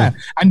daughter,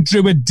 and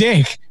drew a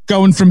dick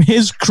going from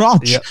his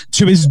crotch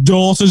to his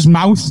daughter's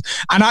mouth.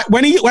 And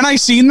when I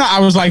seen that, I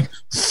was like,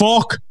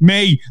 fuck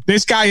me,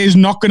 this guy is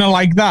not gonna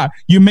like that.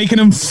 You're making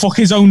him fuck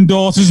his own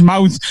daughter's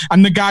mouth.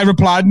 And the guy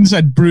replied and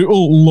said,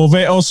 brutal, love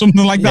it, or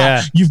something like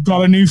that. You've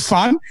got a new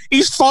fan.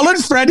 He's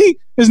followed Freddie.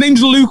 His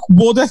name's Luke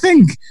Wood, I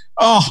think.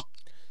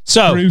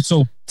 So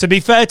brutal. To be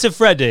fair to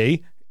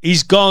Freddie,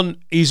 he's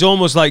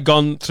almost like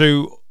gone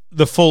through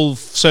the full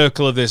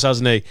circle of this,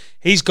 hasn't he?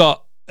 He's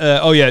got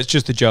it's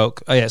just a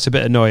joke. Oh yeah, it's a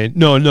bit annoying.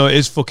 No, it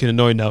is fucking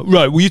annoying now.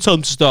 Right, will you tell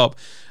him to stop?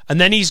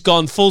 And then he's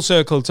gone full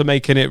circle to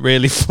making it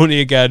really funny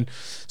again.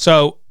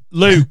 So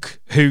Luke,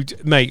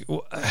 anyone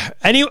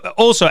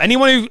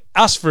who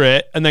asked for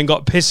it and then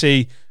got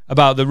pissy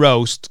about the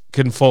roast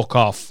can fuck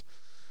off.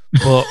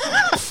 But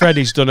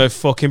Freddie's done a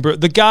fucking...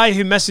 The guy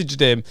who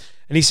messaged him,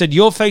 and he said,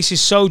 your face is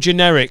so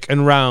generic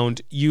and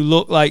round, you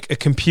look like a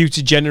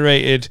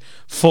computer-generated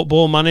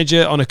football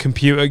manager on a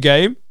computer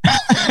game.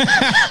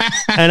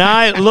 And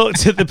I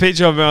looked at the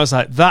picture of him and I was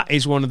like, that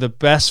is one of the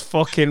best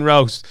fucking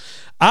roasts.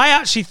 I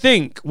actually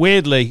think,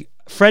 weirdly,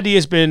 Freddie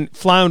has been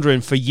floundering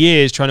for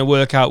years trying to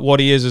work out what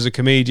he is as a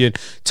comedian.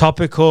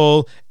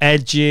 Topical,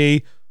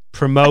 edgy,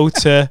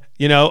 promoter.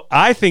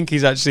 I think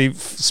he's actually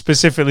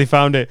specifically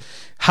found it.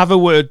 Have a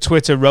Word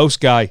Twitter roast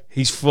guy.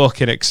 He's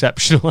fucking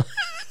exceptional.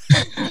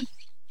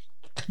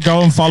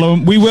 Go and follow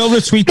him. We will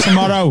retweet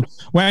tomorrow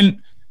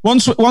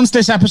once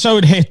this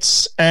episode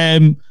hits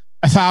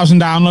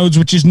 1,000 downloads,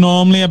 which is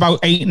normally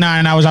about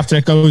 8-9 hours after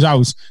it goes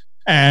out.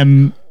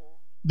 Then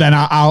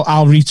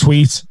I'll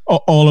retweet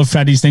all of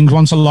Freddie's things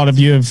once a lot of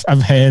you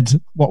have heard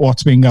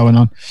what's been going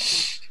on.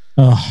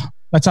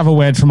 Let's have a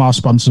word from our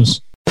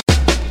sponsors.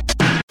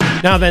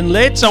 Now then,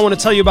 lads, I want to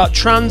tell you about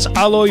Trans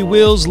Alloy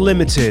Wheels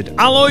Limited.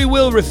 Alloy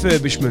wheel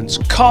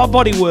refurbishments, car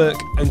bodywork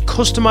and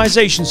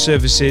customisation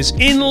services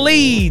in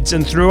Leeds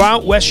and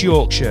throughout West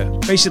Yorkshire.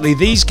 Basically,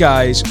 these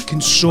guys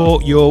can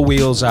sort your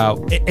wheels out.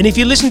 And if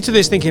you listen to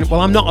this thinking,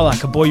 well, I'm not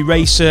like a boy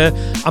racer,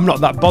 I'm not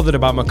that bothered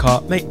about my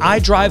car. Mate, I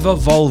drive a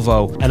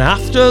Volvo. And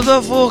after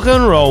the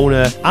fucking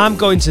Rona, I'm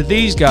going to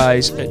these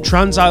guys at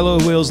Trans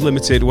Alloy Wheels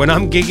Limited when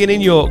I'm gigging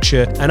in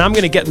Yorkshire, and I'm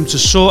going to get them to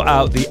sort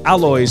out the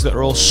alloys that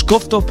are all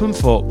scuffed up and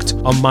fucked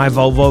on my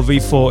Volvo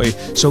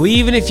V40. So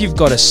even if you've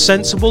got a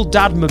sensible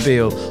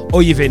dadmobile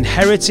or you've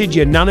inherited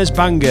your nana's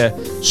banger,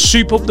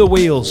 soup up the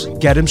wheels,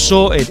 get them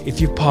sorted.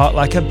 If you've parked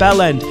like a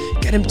bell end,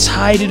 get them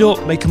tidied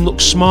up, make them look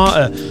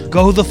smarter.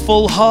 Go the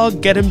full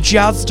hog, get them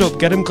jazzed up,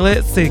 get them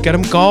glitzy, get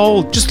them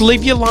gold. Just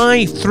live your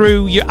life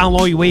through your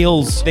alloy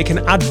wheels. They can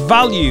add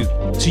value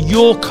to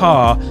your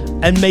car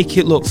and make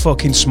it look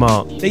fucking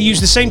smart. They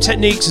use the same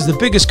techniques as the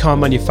biggest car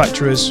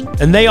manufacturers,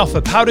 and they offer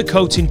powder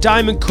coating,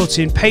 diamond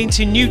cutting,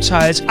 painting new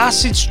tyres,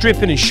 acid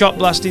stripping and shot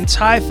blasting,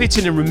 tyre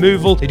fitting and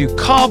removal. They do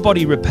car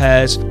body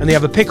repairs, and they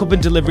have a pickup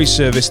and delivery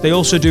service. They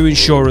also do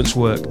insurance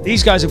work.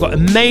 These guys have got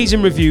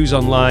amazing reviews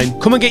online.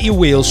 Come and get your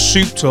wheels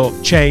souped up,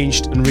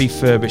 changed and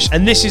refurbished.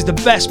 And this is the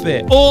best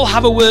bit. All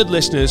Have a Word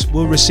listeners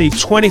will receive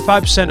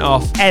 25%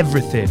 off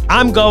everything.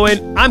 I'm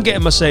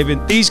getting my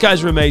saving. These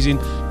guys are amazing.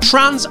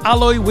 Trans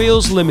Alloy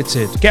Wheels Limited.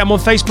 Get them on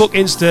Facebook,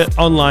 Insta,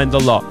 online, the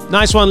lot.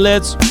 Nice one,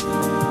 lads.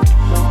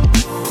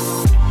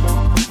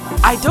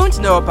 I don't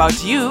know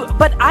about you,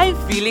 but I'm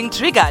feeling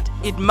triggered.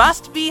 It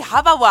must be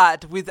Have a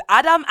Word with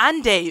Adam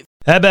and Dave.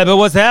 Hey, baby,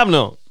 what's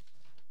happening?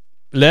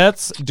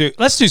 Let's do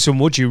some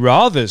Would You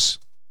Rathers.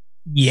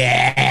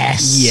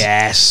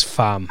 Yes,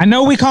 fam. I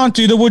know we can't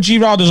do the Would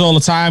You Rathers all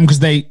the time because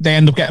they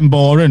end up getting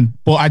boring,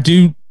 but I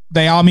do.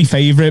 They are my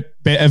favourite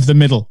bit of the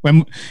middle.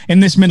 When in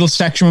this middle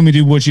section when we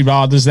do Would You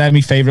Rathers, they're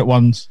my favourite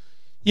ones.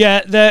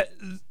 Yeah,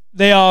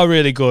 they are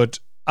really good.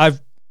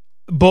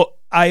 But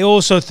I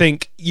also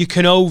think you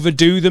can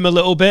overdo them a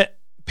little bit.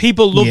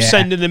 People love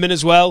sending them in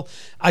as well.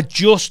 I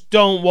just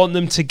don't want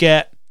them to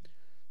get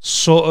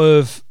sort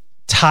of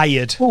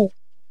tired. Oh,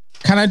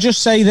 can I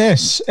just say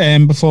this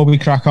before we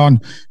crack on?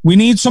 We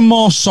need some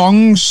more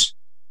songs.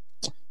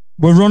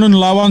 We're running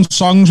low on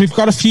songs. We've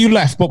got a few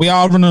left, but we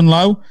are running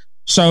low.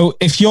 So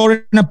if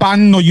you're in a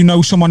band or you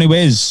know someone who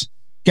is,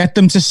 get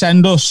them to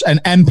send us an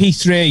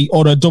MP3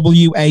 or a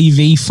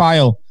WAV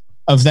file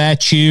of their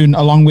tune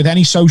along with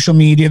any social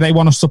media they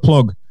want us to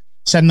plug.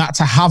 Send that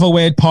to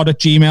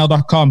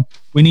haveawordpod@gmail.com.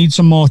 We need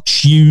some more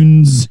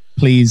tunes,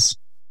 please.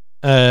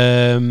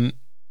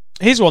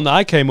 Here's one that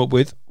I came up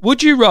with.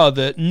 Would you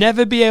rather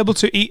never be able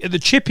to eat at the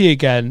Chippy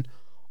again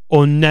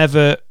or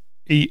never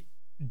eat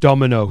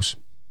Domino's?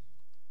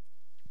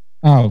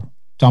 Oh,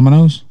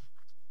 Domino's?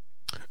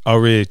 Oh,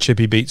 really?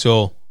 Chippy beats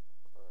all?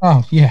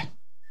 Oh, yeah.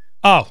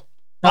 Oh.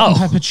 Salt and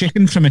pepper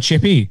chicken from a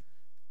Chippy.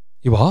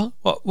 You what?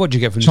 What did you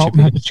get from the Salt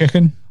Chippy? and pepper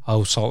chicken.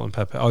 Oh, salt and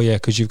pepper. Oh, yeah,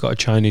 because you've got a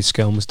Chinese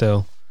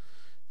Skelmersdale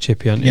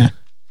Chippy, haven't you? Yeah.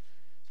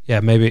 Yeah,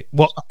 maybe.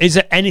 What is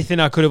there anything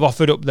I could have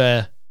offered up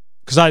there?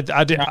 Because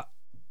I did.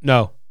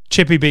 No.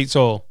 Chippy beats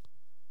all.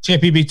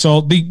 Chippy beats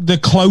all. The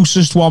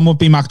closest one would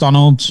be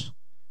McDonald's.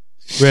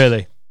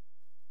 Really?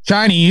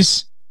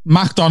 Chinese,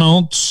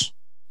 McDonald's.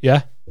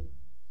 Yeah.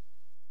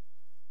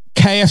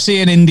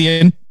 KFC and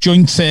Indian,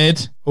 joint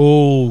third.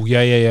 Oh,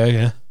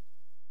 yeah.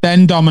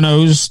 Then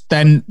Domino's,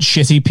 then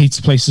shitty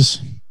pizza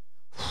places.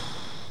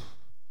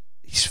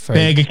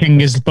 Burger King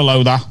is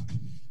below that.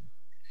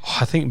 Oh,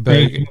 I think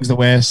Burger King's the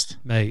worst.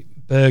 Mate,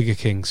 Burger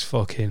King's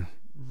fucking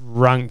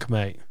rank,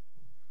 mate.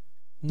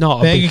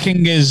 Burger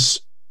King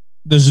is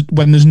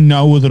when there's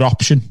no other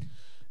option.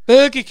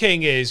 Burger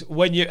King is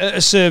when you're at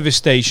a service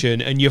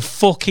station and you're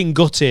fucking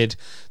gutted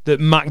that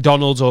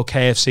McDonald's or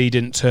KFC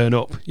didn't turn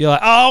up. You're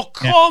like, oh,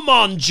 come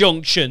on,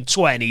 Junction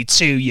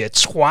 22, you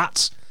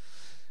twat.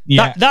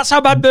 Yeah. That's how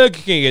bad Burger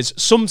King is.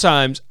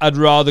 Sometimes I'd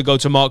rather go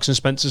to Marks and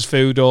Spencer's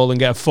food hall and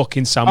get a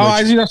fucking sandwich. Oh,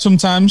 I do that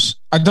sometimes.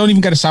 I don't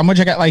even get a sandwich.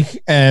 I get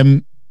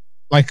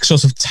like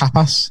sort of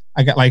tapas.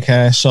 I get like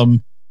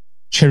some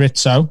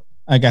chorizo.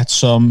 I get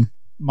some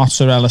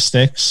mozzarella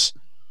sticks,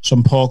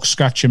 some pork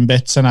scratching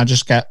bits, and I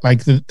just get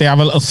like they have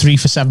a little 3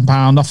 for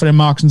 £7 offer in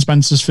Marks and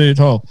Spencer's food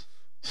hall.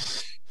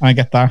 I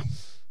get that.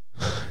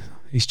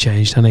 He's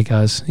changed, hasn't he,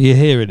 guys? Are you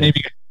hearing it?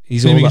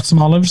 He's maybe get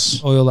some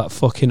olives. All that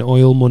fucking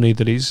oil money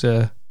that he's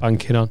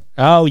banking on.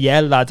 Oh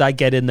yeah, lad, I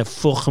get in the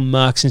fucking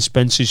Marks and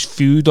Spencer's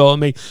food hall,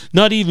 mate.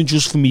 Not even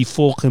just for me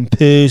fucking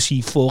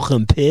Percy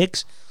fucking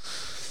pigs.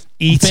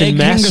 Eating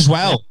mess as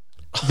well.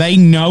 They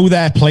know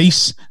their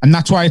place, and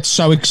that's why it's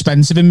so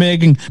expensive in Burger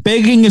King.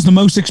 Burger King is the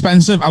most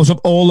expensive out of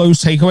all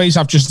those takeaways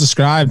I've just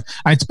described,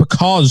 and it's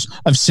because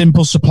of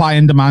simple supply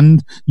and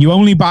demand. You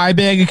only buy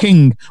Burger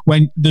King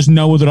when there's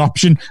no other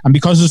option, and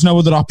because there's no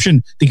other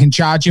option, they can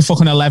charge you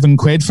fucking 11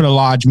 quid for a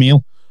large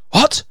meal.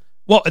 What?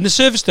 In the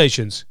service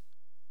stations?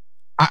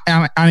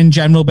 And in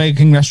general Burger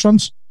King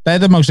restaurants. They're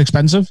the most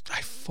expensive.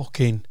 I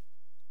fucking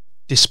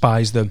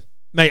despise them.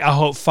 Mate, I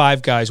hope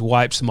Five Guys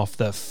wipes them off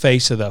the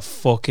face of the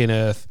fucking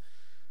earth.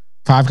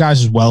 Five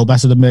Guys is well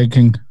better than Burger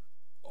King.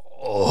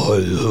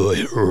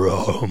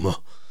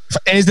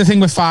 Here's the thing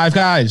with Five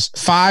Guys.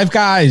 Five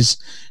Guys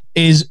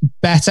is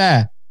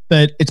better.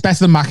 It's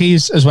better than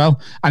Mackey's as well,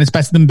 and it's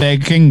better than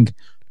Burger King.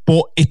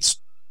 But it's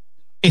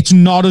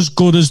not as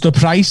good as the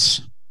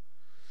price.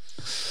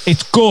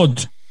 It's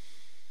good.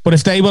 But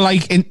if they were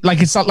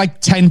it's not like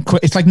 10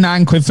 quid, it's like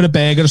 9 quid for a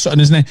burger or something,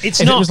 isn't it? It's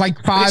if not. It was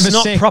like 5 or 6.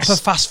 It's not proper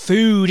fast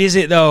food, is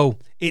it? Though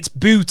it's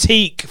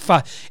boutique.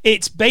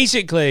 It's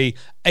basically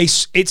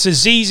it's a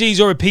ZZ's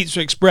or a Pizza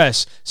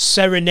Express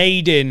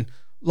serenading,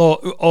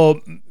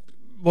 or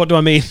what do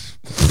I mean?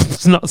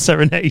 It's not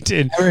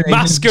serenading.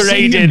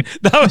 Masquerading.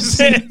 That was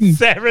it.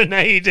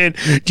 Serenading.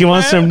 Do you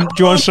want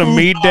some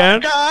meat, Dan?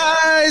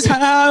 Guys,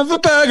 have a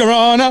burger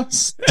on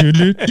us.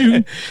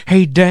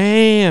 Hey,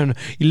 Dan,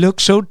 you look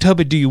so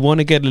tubby. Do you want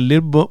to get a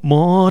little bit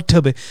more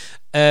tubby?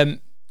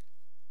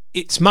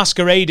 It's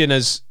masquerading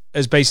as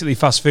basically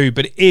fast food,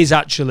 but it is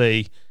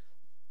actually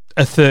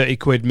a 30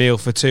 quid meal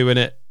for two, isn't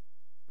it?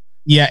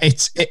 Yeah,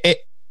 it's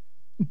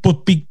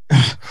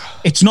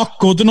not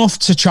good enough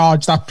to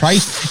charge that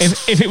price.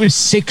 If it was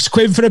 6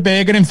 quid for a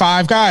burger in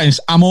Five Guys,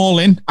 I'm all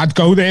in. I'd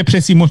go there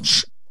pretty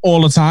much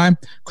all the time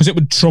because it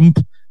would trump.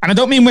 And I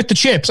don't mean with the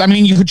chips. I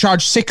mean, you could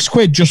charge 6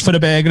 quid just for the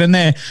burger in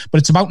there, but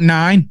it's about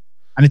 9,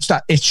 and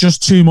it's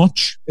just too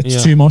much.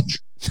 It's too much.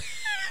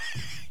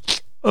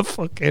 I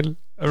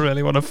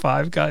really want a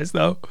Five Guys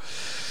though.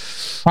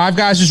 Five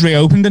Guys is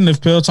reopened in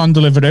Liverpool. It's on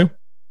Deliveroo.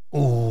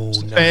 Oh,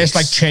 nice. First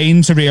like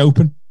chain to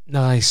reopen.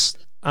 Nice.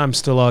 I'm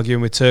still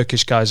arguing with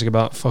Turkish guys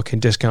about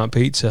fucking discount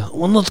pizza.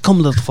 Will not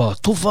come that far.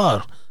 Too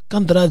far.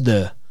 Can't drive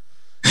there.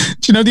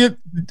 Do you know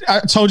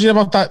I told you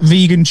about that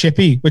vegan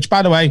chippy, which,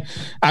 by the way,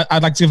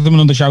 I'd like to give them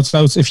another shout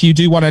out. If you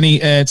do want any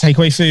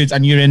takeaway foods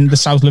and you're in the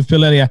South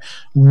Liverpool area,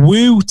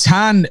 Wu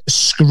Tan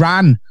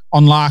Scran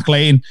on Lark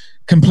Lane,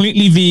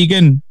 completely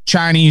vegan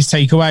Chinese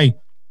takeaway.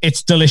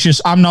 It's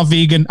delicious. I'm not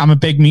vegan. I'm a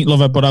big meat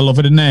lover, but I love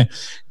it in there.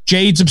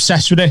 Jade's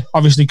obsessed with it,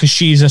 obviously, because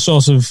she's a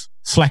sort of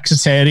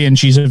flexitarian.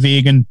 She's a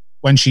vegan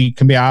when she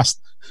can be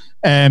asked.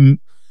 They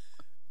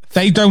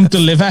don't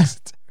deliver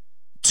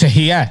to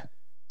here,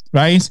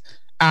 right?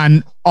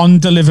 And on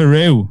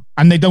Deliveroo,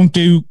 and they don't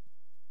do.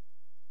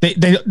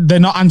 They're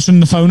not answering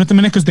the phone at the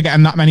minute because they're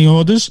getting that many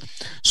orders.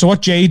 So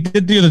what Jade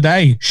did the other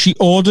day, she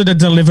ordered a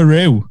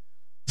Deliveroo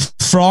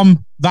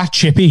from that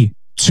chippy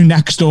to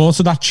next door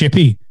to that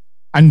chippy,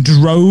 and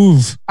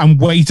drove and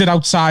waited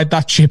outside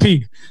that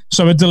chippy.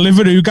 So a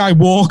Deliveroo guy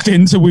walked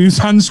into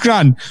Wu-Tan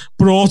Scran,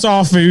 brought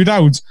our food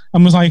out,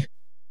 and was like,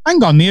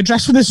 hang on, the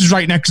address for this is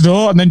right next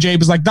door. And then Jade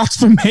was like, that's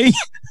for me.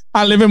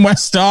 I live in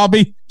West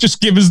Derby.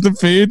 Just give us the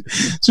food.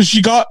 So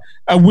she got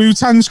a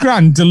Wu-Tan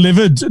Scran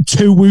delivered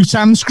to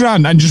Wu-Tan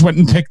Scran and just went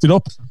and picked it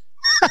up.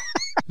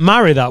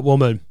 Marry that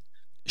woman.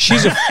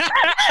 She's a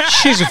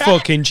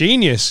fucking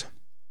genius.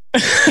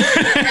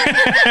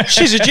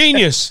 She's a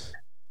genius.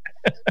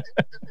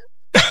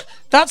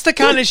 That's the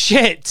kind of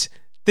shit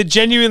that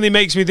genuinely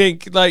makes me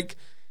think, like,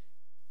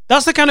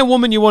 that's the kind of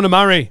woman you want to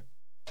marry.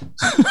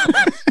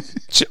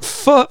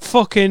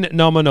 Fucking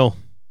nominal.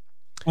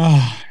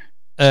 Oh,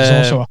 she's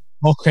also a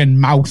fucking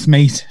mouth,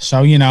 mate.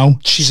 So, you know,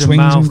 she's a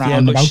mouth, yeah,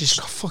 but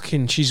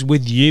she's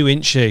with you,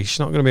 isn't she? She's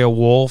not going to be a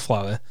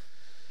wallflower.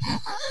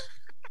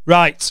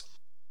 Right.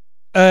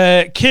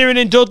 Kieran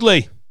and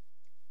Dudley.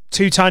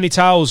 2 tiny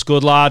towels,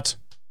 good lad.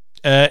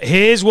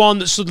 Here's one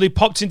that suddenly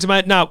popped into my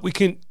head. Now,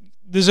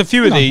 there's a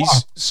few of these.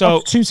 What?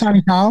 So 2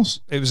 tiny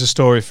towels? It was a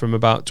story from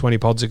about 20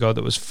 pods ago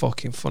that was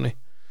fucking funny.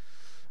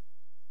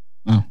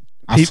 Oh.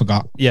 I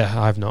forgot.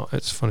 Yeah, I've not.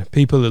 It's funny.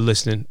 People are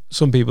listening.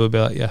 Some people will be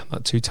like, yeah,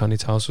 that 2 tiny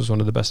towels was one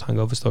of the best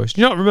hangover stories.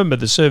 Do you not remember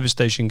the service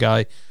station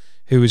guy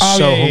who was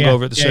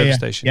hungover at the service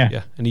station?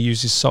 Yeah. And he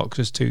used his socks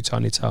as 2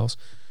 tiny towels.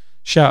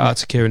 Shout out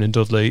to Kieran and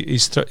Dudley.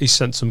 He's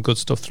sent some good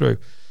stuff through.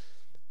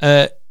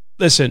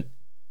 Listen,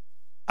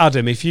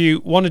 Adam, if you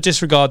want to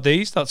disregard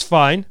these, that's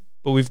fine.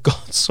 But we've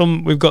got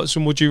some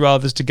would you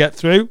rathers to get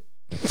through.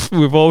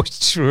 We've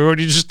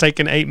already just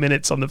taken 8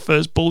 minutes on the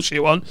first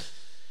bullshit one.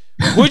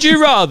 Would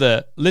you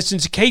rather listen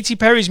to Katy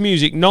Perry's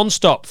music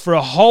non-stop for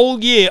a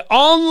whole year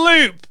on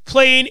loop,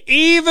 playing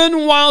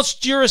even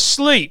whilst you're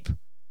asleep,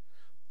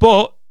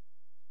 but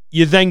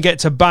you then get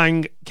to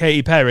bang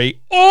Katy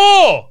Perry?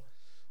 Or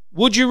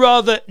would you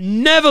rather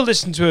never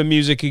listen to her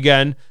music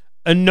again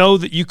and know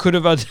that you could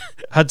have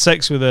had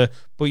sex with her,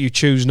 but you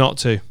choose not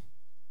to?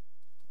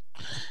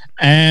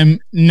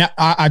 No,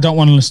 I don't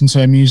want to listen to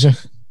her music.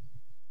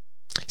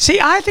 See,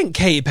 I think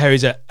Katy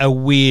Perry's a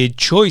weird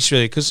choice,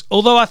 really, because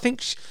although I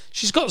think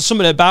she's got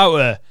something about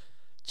her,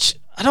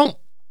 I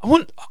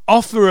wouldn't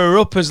offer her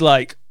up as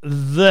like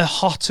the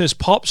hottest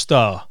pop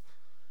star.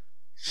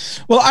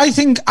 Well, I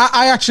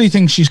actually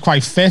think she's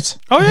quite fit.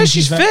 Oh yeah,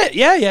 she's fit.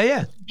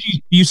 Yeah.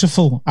 She's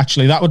beautiful.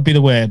 Actually, that would be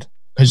the word,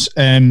 because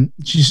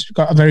she's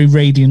got a very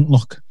radiant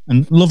look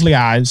and lovely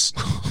eyes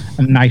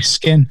and nice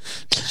skin.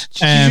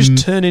 Did you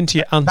just turn into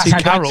your Auntie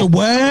Carol? Carol? To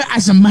wear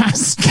as a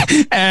mask.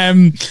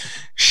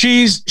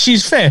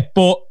 She's fit,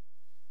 but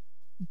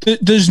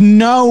there's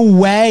no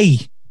way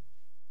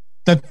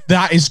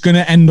that is going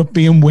to end up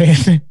being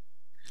worth it.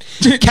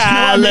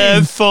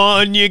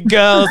 California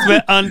girls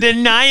were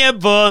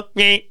undeniable.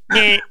 I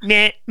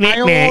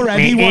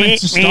already wanted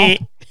to stop.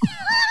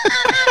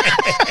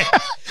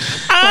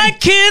 I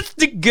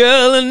kissed a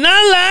girl and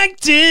I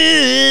liked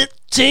it.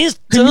 Taste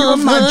Can you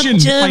imagine?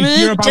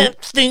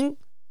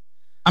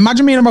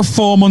 Imagine being about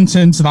 4 months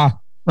into that,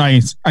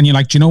 right? And you're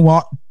like, do you know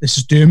what? This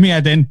is doing me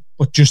head in,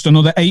 but just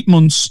another 8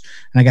 months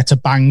and I get to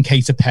bang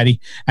Katy Perry.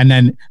 And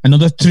then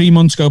another 3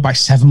 months go by,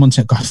 7 months,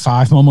 I've got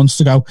 5 more months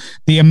to go.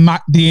 The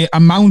amount,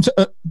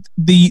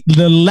 the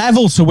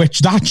level to which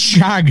that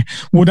shag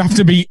would have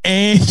to be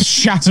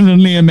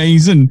earth-shatteringly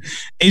amazing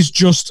is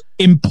just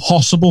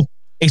impossible.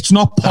 It's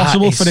not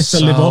possible for it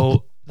to live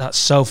up. That's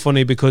so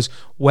funny, because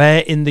where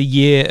in the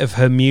year of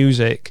her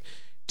music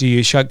do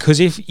you shag? Because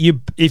if you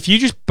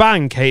just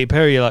bang Katy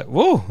Perry, you're like,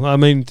 whoa, I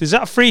mean, is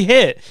that a free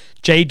hit?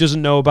 Jade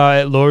doesn't know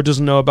about it. Laura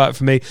doesn't know about it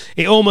for me.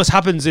 It almost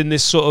happens in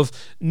this sort of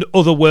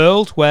other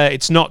world where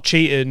it's not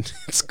cheating.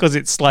 It's because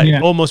it's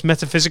like almost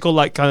metaphysical,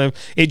 like kind of,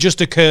 it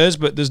just occurs,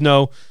 but there's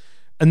no,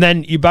 and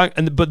then you bang,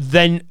 but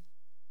then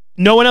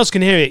no one else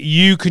can hear it.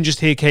 You can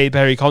just hear Katy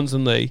Perry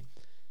constantly.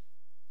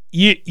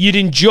 You'd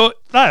enjoy,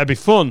 that'd be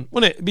fun,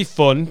 wouldn't it? It'd be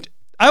fun.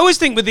 I always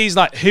think with these,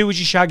 like, who would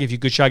you shag if you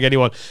could shag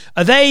anyone?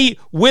 Are they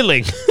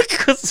willing?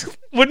 Because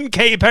wouldn't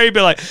Katy Perry be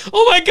like,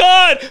 oh my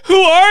God, who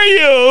are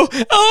you?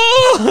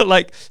 Oh,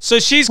 like, so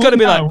she's got to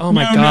be like, oh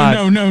my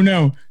God.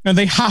 No,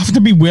 they have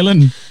to be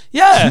willing.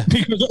 Yeah.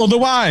 Because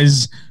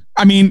otherwise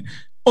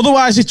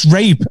it's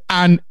rape.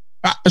 And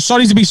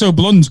sorry to be so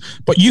blunt,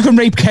 but you can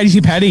rape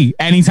Katy Perry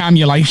anytime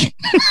you like.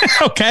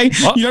 Okay?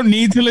 What? You don't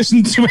need to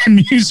listen to her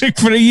music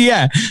for a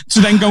year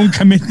to then go and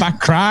commit that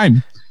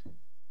crime.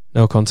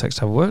 No context,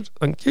 have a word.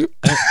 Thank you.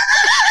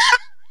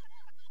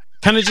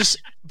 Can I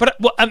just... But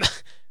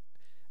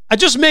I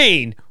just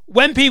mean,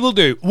 when people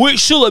do, which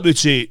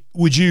celebrity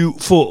would you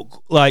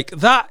fuck? Like,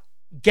 that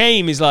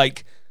game is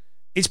like...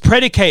 It's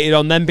predicated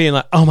on them being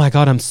like, oh my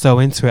God, I'm so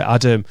into it,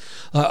 Adam.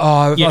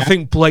 Like, I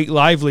think Blake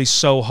Lively's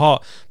so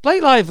hot.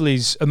 Blake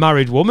Lively's a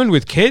married woman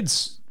with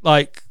kids.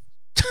 Like...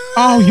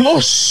 Oh,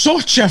 you're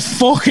such a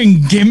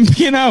fucking gimp,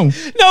 you know. No,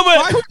 but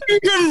why would you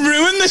even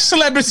ruin the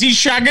celebrity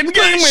shagging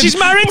game? She's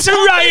married to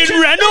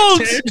Ryan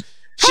Reynolds.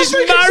 She's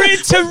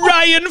married to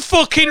Ryan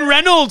fucking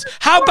Reynolds.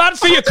 How bad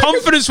for your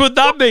confidence would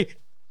that be?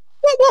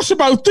 Well, what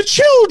about the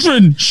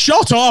children?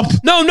 Shut up.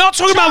 No, not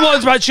talking about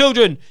what's about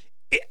children.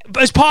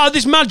 As part of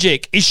this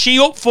magic, is she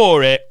up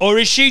for it, or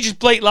is she just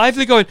Blake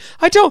Lively going,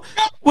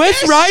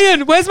 where's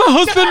Ryan? Where's my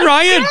husband,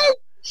 Ryan?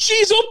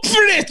 She's up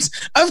for it.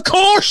 Of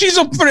course she's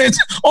up for it.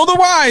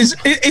 Otherwise,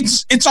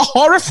 it's a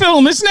horror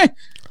film, isn't it?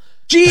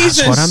 Jesus.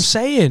 That's what I'm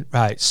saying.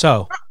 Right,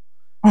 so.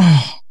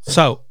 How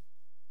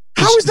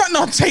is that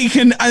not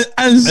taken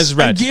as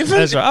a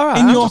given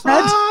in your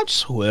head? I'm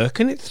just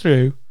working it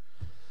through.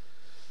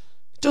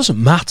 It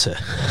doesn't matter.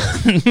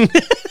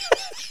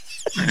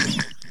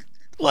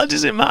 What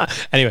does it matter?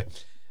 Anyway.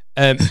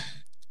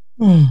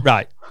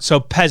 Right, so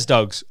Pez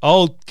dogs.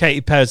 Old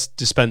Katy Pez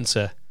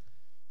dispenser.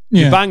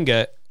 You bang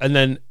it, and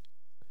then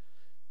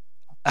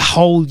a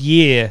whole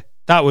year,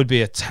 that would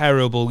be a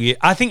terrible year.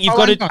 I think you've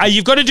got to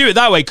do it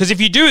that way, because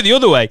if you do it the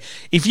other way,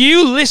 if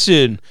you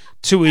listen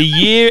to a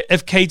year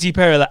of Katy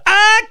Perry, like,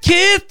 I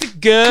kissed a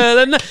girl,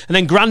 and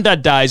then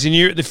Granddad dies, and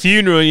you're at the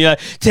funeral, and you're like,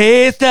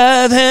 taste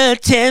of her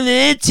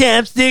tender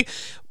chapstick.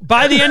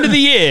 By the end of the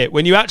year,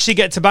 when you actually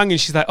get to bang,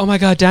 and she's like, oh my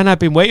God, Dan, I've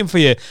been waiting for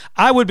you,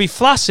 I would be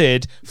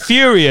flaccid,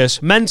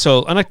 furious,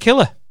 mental, and I'd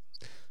kill her.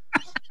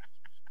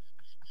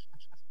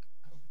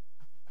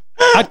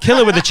 I'd kill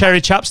her with a cherry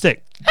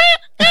chapstick.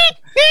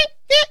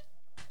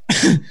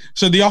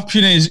 So the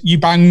option is you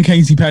bang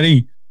Katy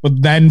Perry,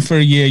 but then for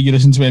a year you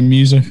listen to her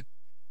music.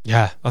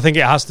 Yeah, I think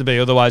it has to be.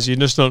 Otherwise, you're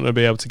just not going to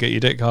be able to get your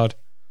dick hard.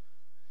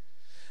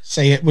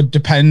 Say it would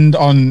depend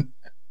on...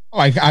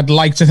 Like, I'd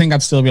like to think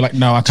I'd still be like,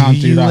 no, I can't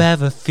do that. Do you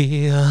ever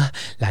feel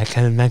like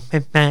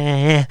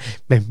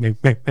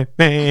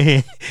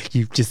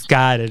you've just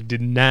gotta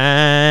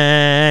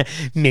deny all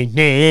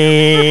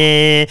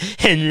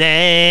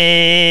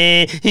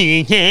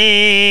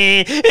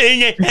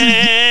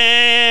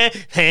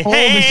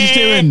this is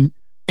doing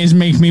is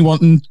make me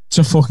wanting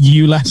to fuck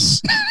you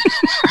less.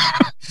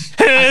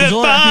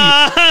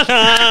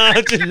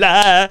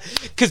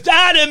 Cause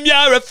Adam,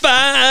 you're a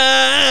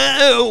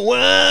fire.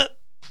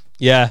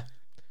 Yeah.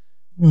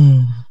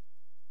 What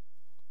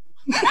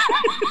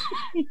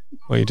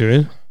are you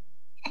doing?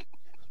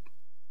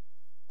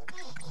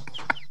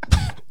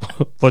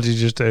 What did you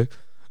just do?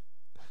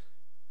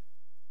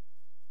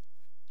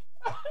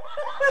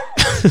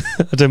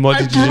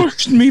 I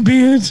brushed me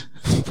beard.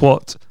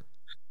 What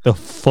the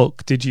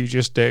fuck did you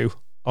just do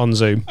on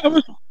Zoom?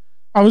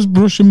 I was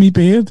brushing me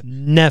beard.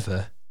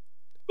 Never.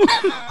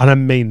 And I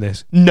mean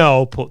this.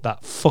 No, put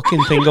that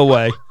fucking thing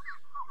away.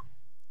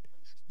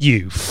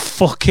 You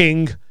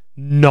fucking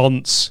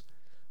nonce.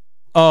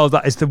 Oh,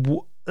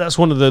 that's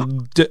one of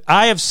the...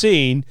 I have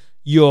seen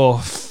your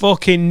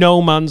fucking no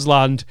man's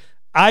land.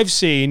 I've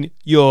seen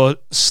your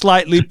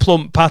slightly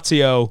plump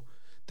patio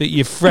that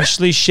you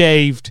freshly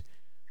shaved.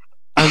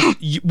 And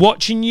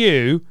watching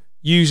you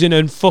using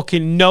a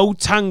fucking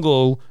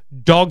no-tangle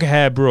dog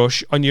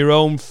hairbrush on your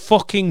own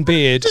fucking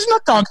beard. This is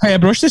not dog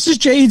hairbrush. This is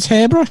Jade's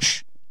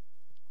hairbrush.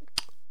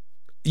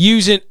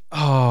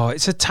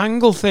 It's a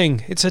tangle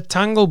thing. It's a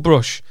tangle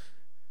brush.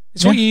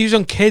 It's what you use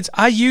on kids.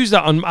 I use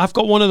that on. I've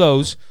got one of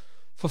those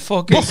for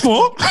fucking. What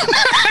for?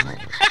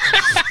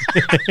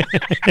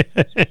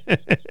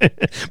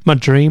 My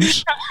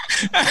dreams.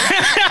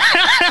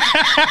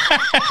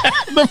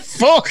 The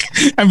fuck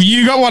have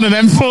you got one of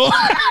them for?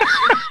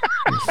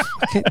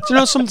 Do you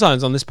know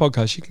sometimes on this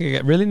podcast you can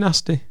get really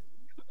nasty?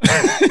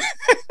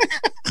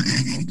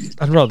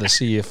 I'd rather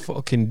see your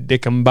fucking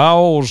dick and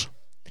balls.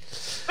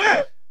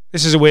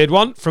 This is a weird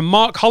one from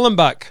Mark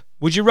Hollenbach.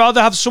 Would you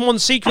rather have someone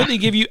secretly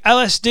give you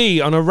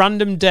LSD on a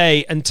random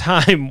day and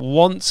time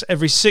once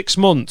every 6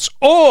 months,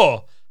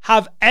 or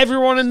have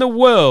everyone in the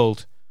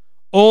world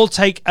all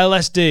take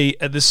LSD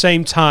at the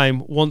same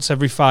time once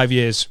every 5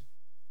 years?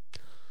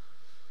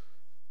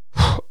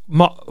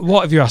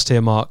 What have you asked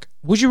here, Mark?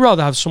 Would you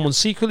rather have someone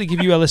secretly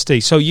give you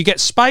LSD? So you get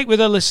spiked with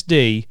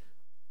LSD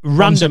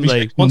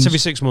randomly once every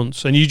 6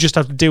 months and you just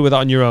have to deal with that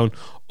on your own,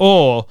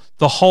 or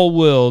the whole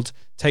world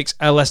takes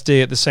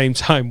LSD at the same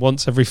time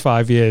once every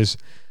 5 years?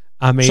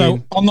 I mean,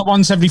 so on the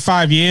once every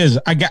 5 years,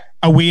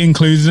 are we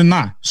included in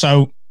that?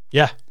 So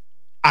yeah,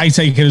 I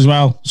take it as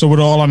well. So we're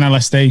all on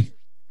LSD.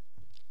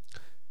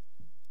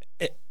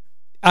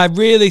 I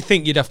really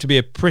think you'd have to be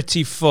a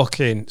pretty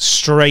fucking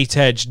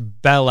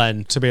straight-edged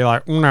bellend to be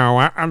like, no,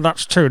 and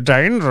that's too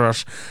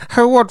dangerous.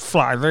 Who would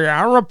fly the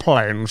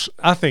aeroplanes?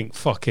 I think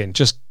fucking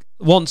just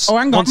once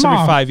every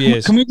 5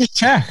 years. Can we just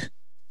check?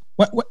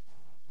 What,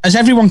 has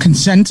everyone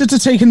consented to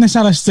taking this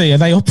LSD? Are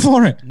they up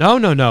for it?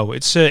 No.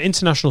 It's an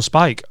international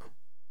spike.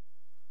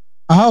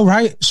 Oh,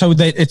 right. So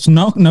it's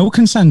no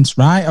consent.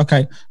 Right,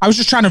 okay. I was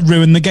just trying to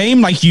ruin the game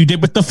like you did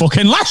with the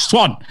fucking last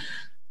one.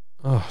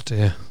 Oh,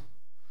 dear.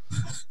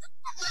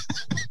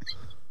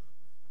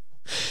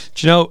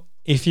 Do you know,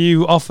 if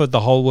you offered the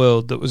whole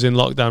world that was in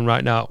lockdown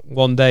right now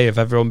one day of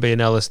everyone being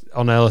on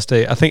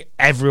LSD, I think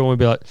everyone would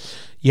be like,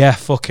 yeah,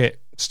 fuck it.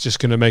 It's just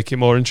going to make it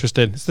more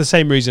interesting. It's the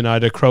same reason I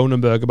had a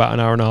Cronenberg about an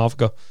hour and a half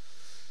ago.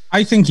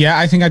 I think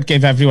I'd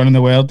give everyone in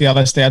the world the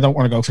LSD. I don't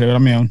want to go through it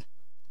on my own.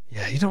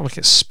 Yeah, you don't want to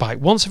get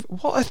spiked.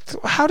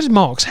 How does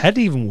Mark's head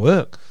even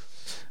work?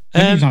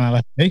 He's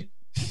on LSD.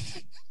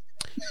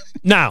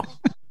 Now,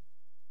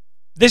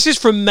 this is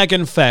from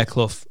Megan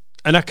Fairclough.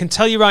 And I can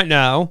tell you right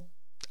now,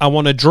 I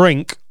want to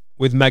drink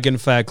with Megan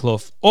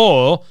Fairclough,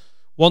 or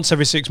once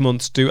every 6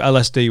 months do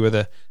LSD with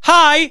her.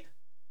 Hi,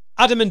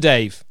 Adam and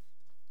Dave.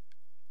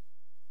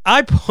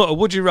 I put a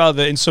would you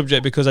rather in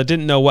subject because I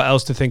didn't know what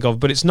else to think of,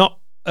 but it's not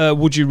a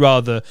would you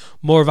rather,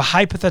 more of a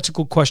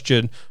hypothetical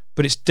question,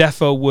 but it's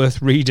defo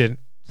worth reading.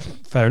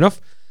 Fair enough.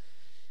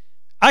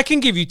 I can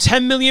give you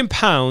 £10 million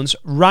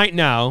right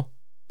now,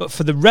 but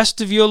for the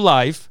rest of your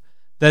life,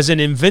 there's an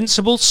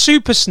invincible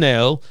super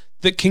snail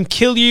that can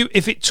kill you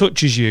if it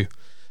touches you.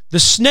 The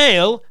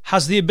snail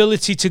has the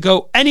ability to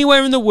go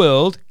anywhere in the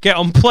world, get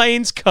on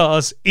planes,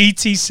 cars,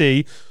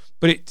 etc.,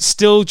 but it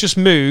still just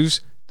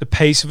moves the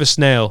pace of a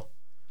snail.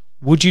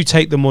 Would you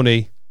take the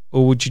money,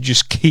 or would you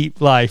just keep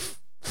life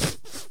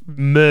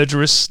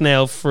murderous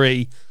snail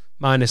free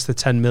minus the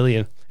 10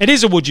 million? It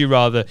is a would you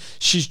rather.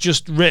 She's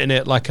just written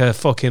it like a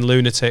fucking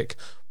lunatic,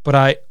 but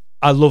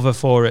I love her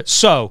for it.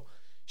 So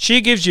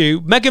she gives you,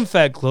 Megan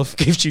Fairclough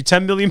gives you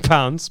 £10 million,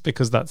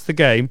 because that's the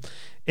game,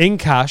 in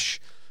cash,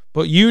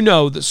 but you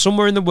know that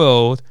somewhere in the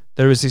world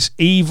there is this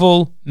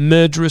evil,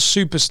 murderous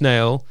super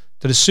snail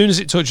that as soon as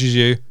it touches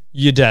you,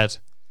 you're dead.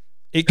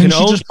 It can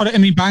just put it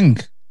in my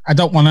bank. I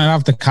don't want to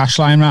have the cash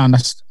lying around.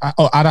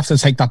 I'd have to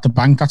take that to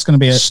bank. That's going to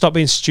be it. Stop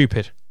being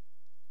stupid.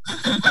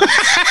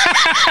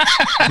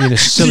 Being a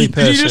silly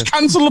person. Did you just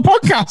cancel the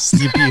podcast?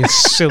 You're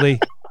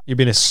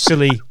being a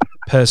silly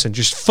person.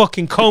 Just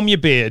fucking comb your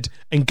beard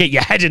and get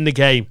your head in the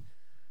game.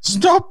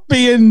 Stop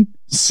being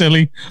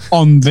silly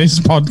on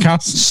this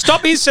podcast.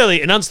 Stop being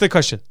silly and answer the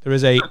question. There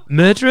is a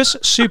murderous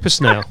super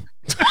snail.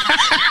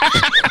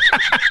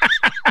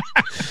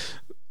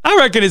 I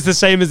reckon it's the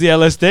same as the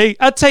LSD.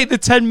 I'd take the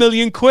 10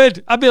 million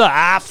quid. I'd be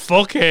like,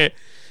 fuck it.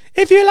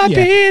 If you like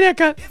pina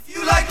coladas.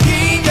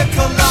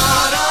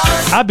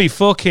 I'd be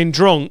fucking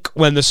drunk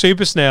when the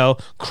super snail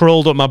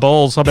crawled up my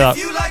balls. I'd be like,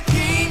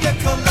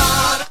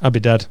 I'd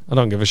be dead. I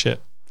don't give a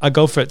shit. I'd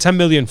go for it. 10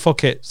 million,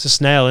 fuck it. It's a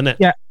snail, innit?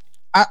 Yeah,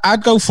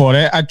 I'd go for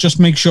it. I'd just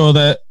make sure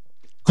that,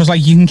 because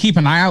like you can keep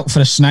an eye out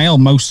for a snail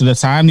most of the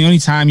time. The only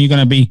time you're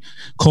going to be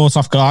caught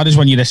off guard is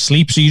when you're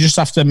asleep. So you just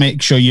have to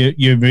make sure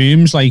your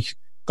room's like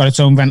got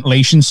its own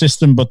ventilation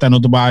system, but then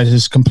otherwise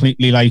is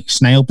completely like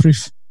snail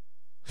proof.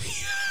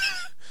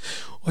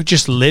 Or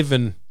just live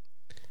in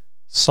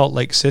Salt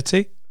Lake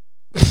City.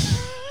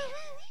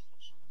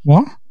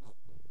 What?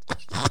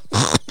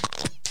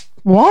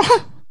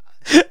 What?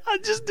 I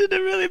just did a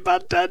really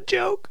bad dad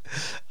joke.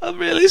 I'm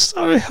really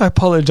sorry. I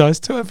apologise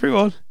to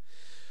everyone.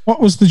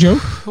 What was the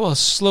joke? Well,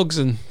 slugs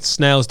and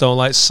snails don't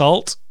like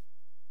salt.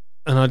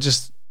 And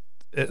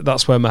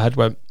that's where my head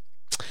went.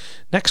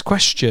 Next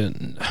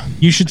question.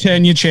 You should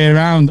turn your chair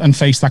around and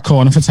face that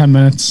corner for 10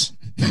 minutes.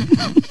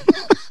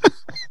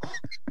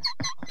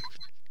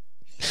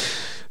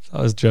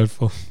 That was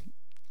dreadful.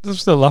 I'm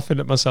still laughing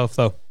at myself,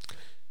 though.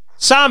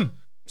 Sam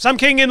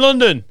King in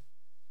London.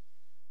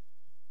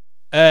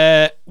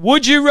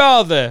 Would you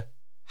rather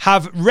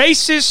have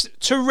racist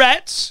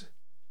Tourette's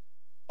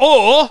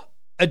or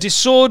a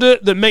disorder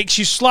that makes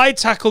you slide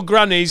tackle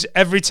grannies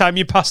every time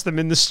you pass them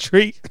in the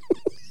street?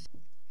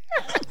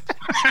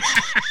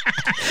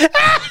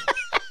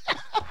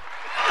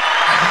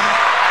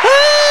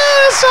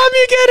 Sam,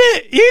 you get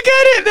it. You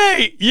get it,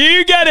 mate.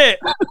 You get it.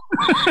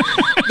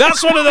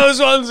 That's one of those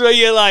ones where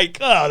you're like,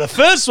 oh, the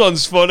first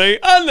one's funny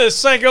and the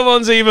second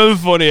one's even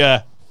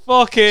funnier.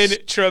 Fucking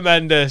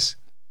tremendous.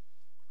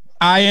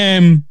 I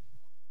am.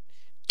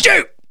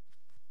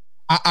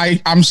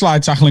 I'm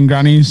slide tackling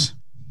grannies.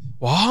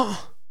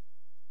 What?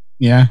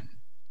 Yeah.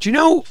 Do you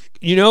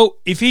know,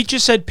 if he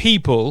just said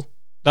people,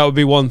 that would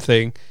be one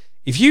thing.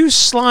 If you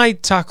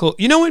slide tackle,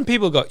 when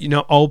people got,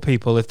 old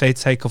people, if they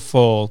take a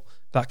fall,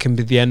 that can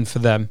be the end for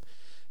them.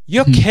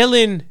 You're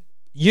killing,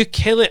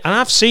 and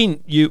I've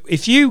seen you,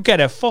 if you get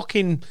a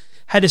fucking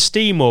head of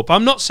steam up,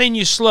 I'm not saying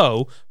you're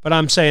slow, but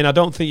I'm saying I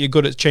don't think you're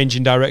good at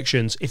changing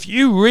directions. If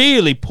you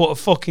really put a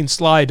fucking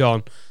slide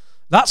on,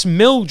 that's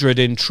Mildred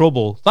in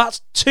trouble.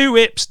 That's 2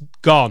 hips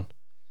gone.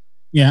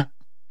 Yeah.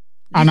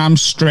 And I'm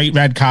straight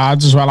red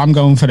cards as well. I'm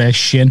going for this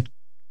shin.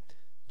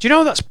 Do you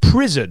know that's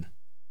prison?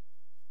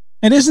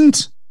 It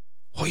isn't.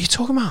 What are you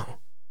talking about?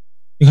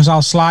 Because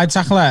I'll slide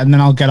tackle it and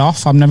then I'll get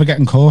off. I'm never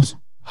getting caught.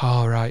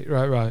 Oh, right.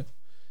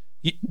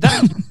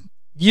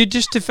 You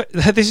just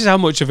this is how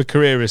much of a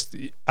careerist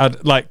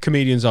like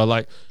comedians are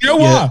like. You know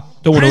what?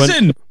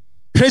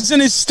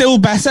 Prison is still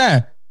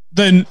better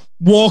than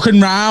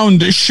walking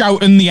around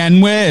shouting the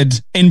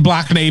N-word in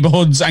black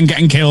neighborhoods and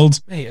getting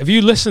killed. Mate, have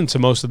you listened to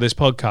most of this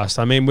podcast?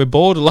 I mean, we're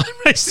borderline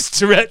racist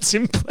Tourette's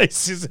in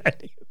places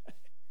anyway.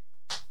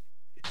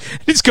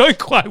 It's going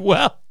quite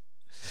well.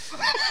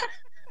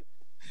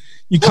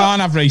 You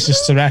can't have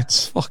racist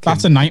Tourette's.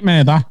 That's a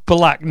nightmare, that.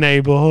 Black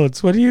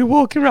neighborhoods. When are you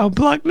walking around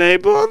black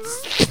neighborhoods?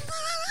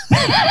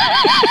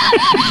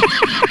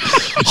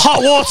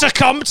 Hot Water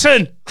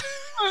Compton.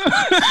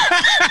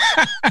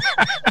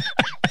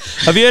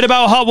 Have you heard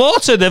about Hot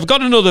Water? They've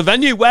got another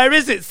venue. Where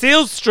is it?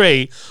 Seal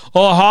Street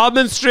or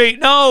Harmon Street?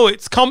 No,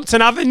 it's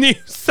Compton Avenue,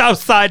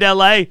 Southside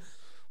LA.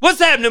 What's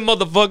happening,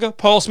 motherfucker?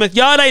 Paul Smith.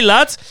 Yeah, hey,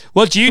 lads.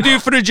 What do you do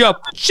for the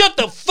job? Shut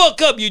the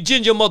fuck up, you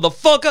ginger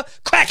motherfucker.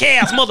 Crack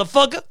ass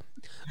motherfucker.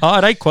 All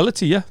right,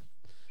 quality, yeah.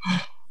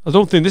 I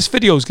don't think this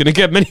video is going to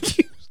get many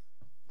views.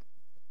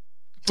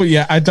 But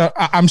yeah,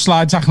 I'm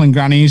slide tackling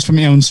grannies for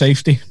my own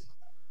safety.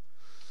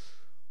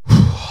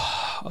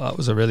 That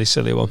was a really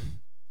silly one.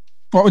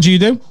 What would you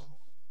do?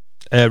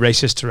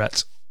 Racist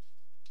Tourette's.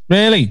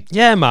 Really?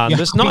 Yeah, man.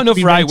 There's not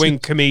enough right-wing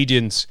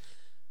comedians.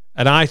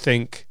 And I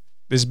think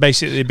there's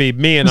basically be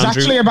me and Andrew.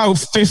 There's actually about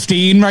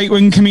 15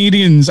 right-wing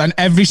comedians, and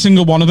every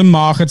single one of them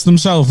markets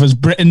themselves as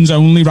Britain's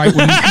only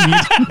right-wing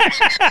comedian.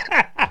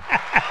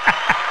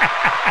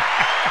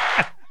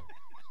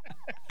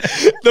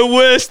 The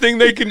worst thing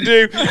they can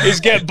do is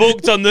get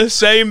booked on the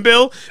same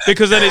bill,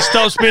 because then it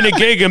stops being a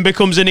gig and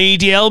becomes an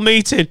EDL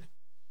meeting.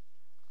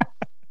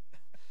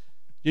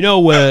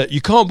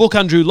 You can't book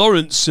Andrew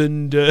Lawrence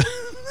and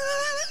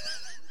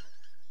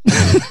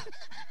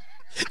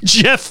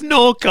Jeff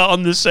Norcott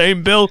on the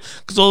same bill,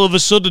 because all of a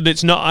sudden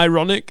it's not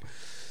ironic.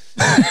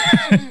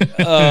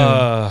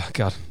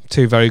 God.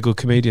 2 very good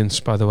comedians,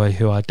 by the way,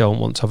 who I don't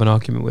want to have an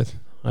argument with.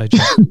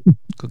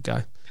 Good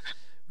guy.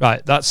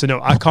 Right, that's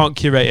enough. I can't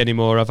curate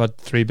anymore. I've had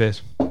 3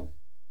 beers.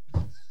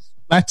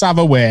 Let's have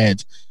a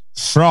word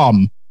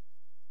from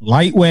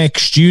Lightwork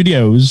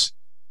Studios,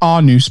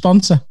 our new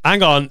sponsor.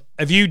 Hang on.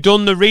 Have you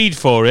done the read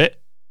for it?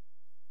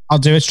 I'll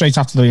do it straight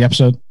after the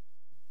episode.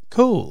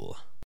 Cool.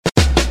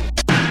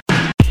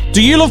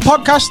 Do you love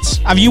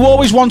podcasts? Have you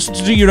always wanted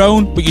to do your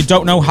own, but you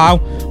don't know how?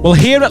 Well,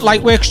 here at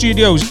Lightwork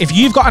Studios, if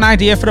you've got an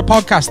idea for a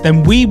podcast,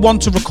 then we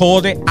want to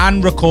record it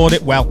and record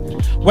it well.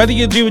 Whether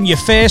you're doing your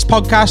first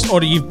podcast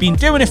or you've been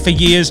doing it for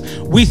years,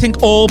 we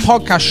think all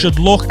podcasts should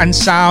look and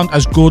sound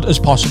as good as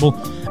possible.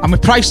 And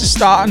with prices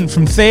starting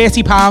from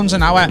 £30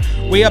 an hour,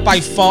 we are by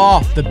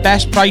far the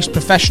best priced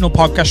professional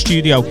podcast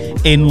studio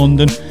in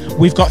London.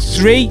 We've got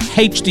 3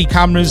 HD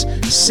cameras,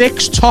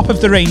 6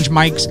 top-of-the-range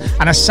mics,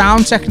 and a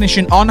sound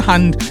technician on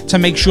hand to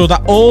make sure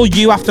that all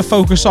you have to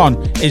focus on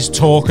is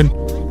talking.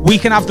 We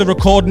can have the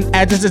recording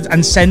edited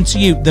and sent to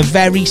you the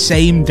very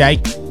same day.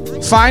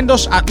 Find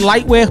us at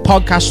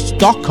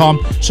lightworkpodcasts.com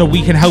so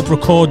we can help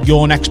record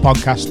your next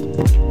podcast.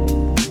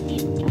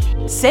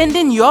 Send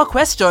in your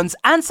questions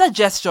and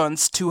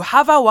suggestions to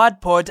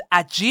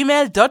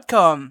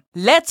haveawordpod@gmail.com.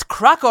 Let's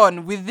crack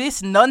on with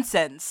this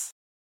nonsense.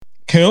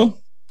 Cool.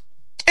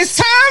 It's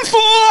time for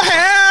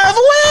Have a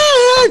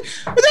Word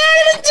Without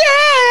Even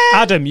Time.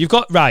 Adam, you've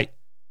got right.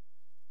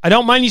 I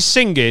don't mind you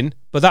singing,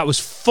 but that was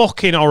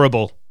fucking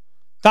horrible.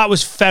 That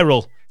was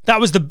feral. That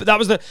was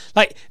the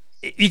like,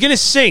 you're gonna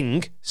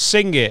sing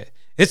it.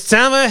 It's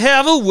time to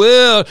have a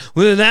world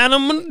without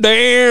them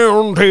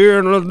down.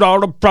 Tearing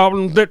all the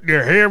problems that you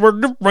have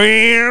with your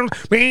friends.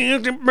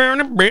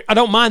 I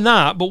don't mind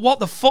that, but what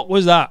the fuck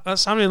was that? That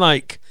sounded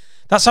like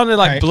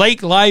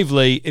Blake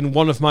Lively in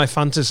one of my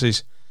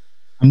fantasies.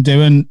 I'm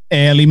doing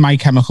early My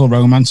Chemical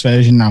Romance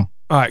version now.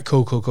 All right,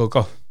 cool,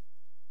 go.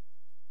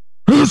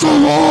 It's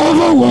all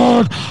the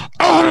world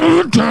out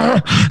of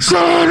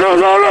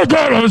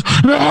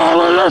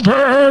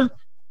the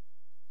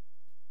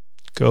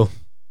Cool.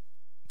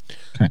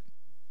 Okay.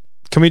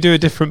 Can we do a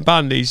different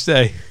band each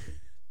day?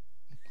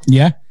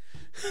 Yeah.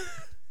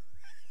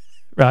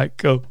 Right,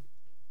 cool.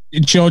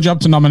 It's your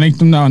job to nominate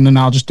them now, and then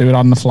I'll just do it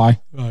on the fly.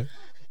 Right.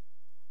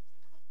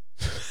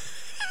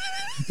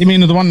 Give me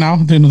another one now.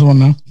 Do another one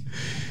now.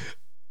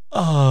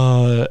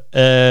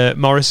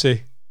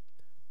 Morrissey.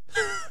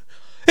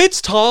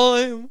 It's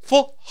time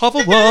for Have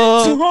a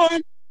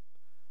Word.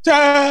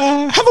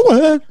 Have a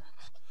word.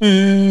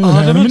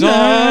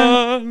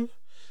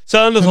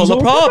 Sound of all the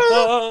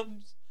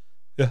problems.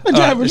 Yeah.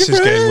 Right, this is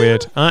getting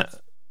weird.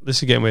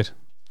 This is getting weird.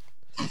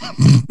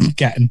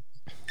 Getting.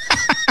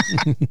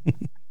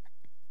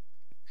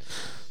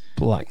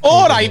 Black.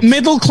 All right,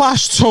 middle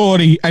class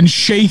Tory and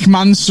Sheikh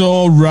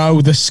Mansour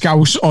Rowe, the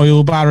Scouse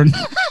oil baron.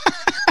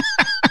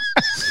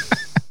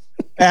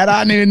 There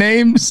are new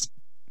names.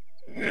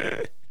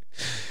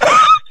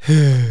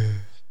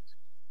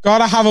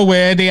 Gotta have a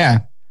word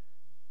here.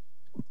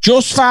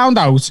 Just found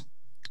out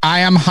I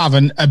am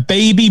having a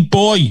baby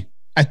boy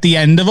at the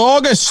end of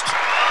August.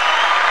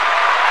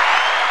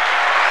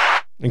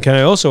 And can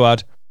I also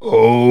add,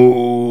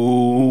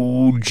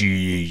 oh,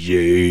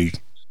 gee,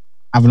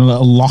 Having a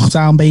little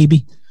lockdown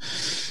baby.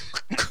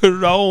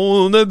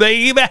 Corona,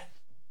 baby.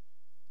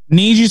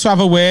 Need you to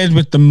have a word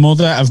with the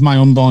mother of my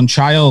unborn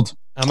child.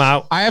 I'm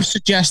out. I have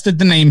suggested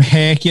the name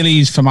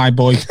Hercules for my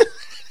boy.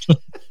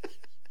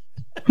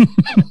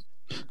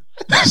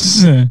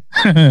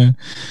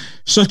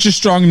 Such a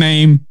strong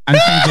name. And I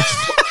think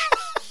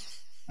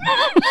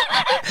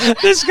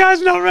it's This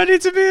guy's not ready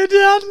to be a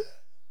dad.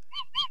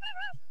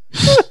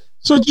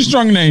 such a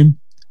strong name.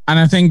 And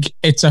I think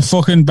it's a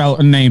fucking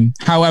belting name.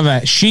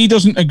 However, she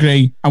doesn't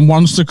agree and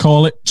wants to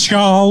call it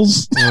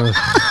Charles.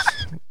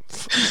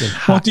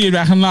 What do you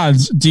reckon,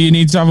 lads? Do you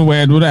need to have a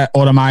word with it,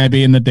 or am I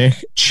being the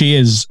dick?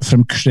 Cheers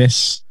from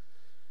Chris.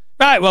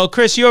 Right, well,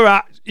 Chris, you're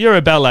a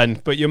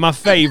bellend, but you're my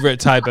favourite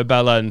type of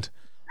bellend.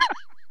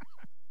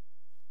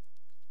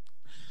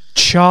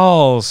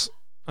 Charles.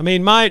 I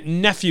mean, my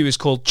nephew is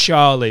called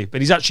Charlie, but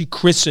he's actually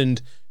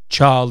christened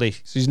Charlie,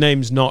 so his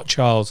name's not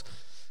Charles.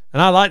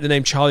 And I like the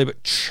name Charlie,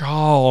 but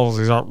Charles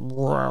is like...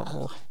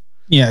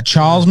 Yeah,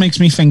 Charles makes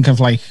me think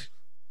of, like,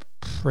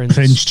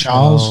 Prince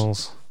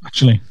Charles.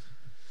 Actually.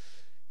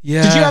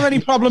 Yeah. Did you have any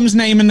problems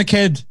naming the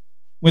kid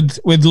with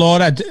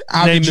Laura?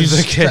 How Name did you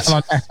the kid. settle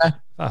on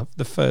Etta?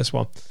 The first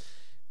one.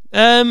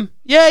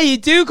 Yeah, you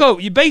do go...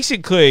 You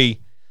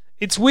basically...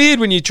 It's weird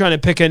when you're trying to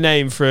pick a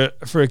name for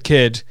a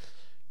kid,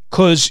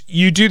 because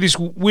you do this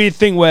weird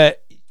thing where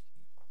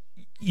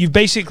you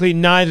basically,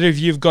 neither of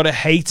you've got to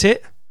hate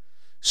it.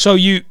 So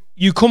you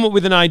come up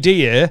with an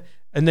idea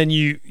and then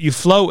you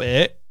float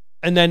it,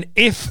 and then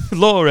if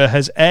Laura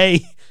has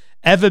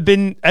ever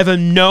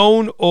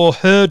known or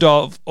heard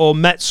of or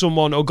met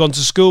someone or gone to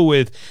school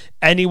with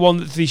anyone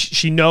that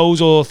she knows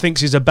or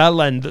thinks is a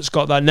bellend that's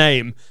got that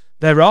name,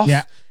 they're off.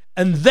 Yeah.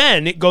 And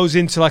then it goes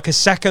into like a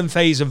second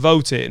phase of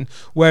voting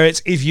where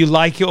it's if you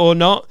like it or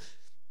not.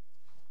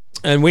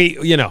 And we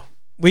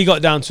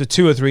got down to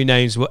 2 or 3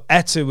 names, but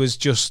Etta was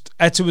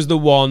the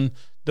one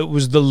that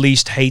was the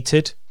least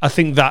hated. I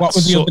think that's... What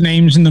were the other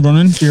names in the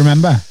running? Do you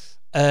remember?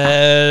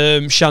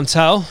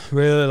 Chantel.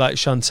 Really like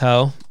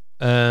Chantel.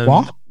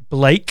 What?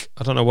 Blake.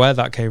 I don't know where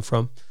that came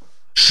from.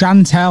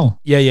 Chantel.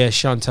 Yeah,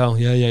 Chantel.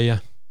 Yeah.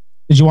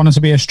 Did you want her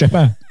to be a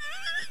stripper?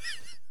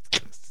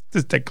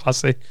 Just dead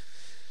classy.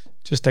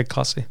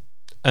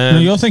 No,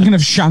 you're thinking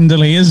of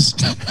chandeliers.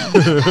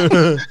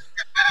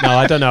 No,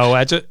 I don't know.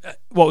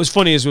 What was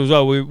funny is as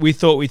well, we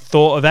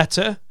thought of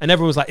Etta, and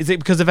everyone was like, "Is it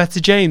because of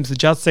Etta James, the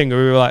jazz singer?"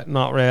 We were like,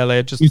 "Not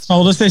really." You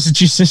told us this. It's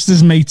your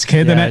sister's mate's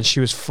kid, yeah, innit? and she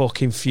was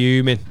fucking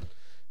fuming.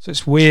 So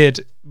it's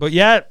weird, but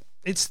yeah,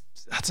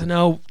 I don't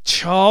know.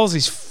 Charles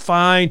is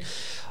fine.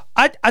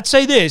 I'd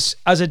say this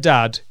as a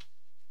dad: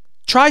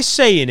 try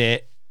saying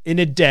it in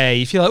a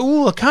day. If you're like,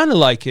 "Oh, I kind of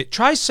like it,"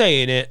 try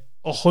saying it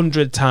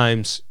 100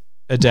 times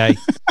a day.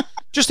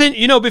 Just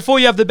before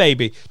you have the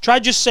baby, try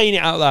just saying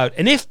it out loud.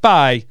 And if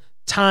by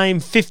time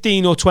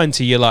 15 or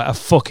 20 you're like, I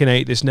fucking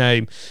hate this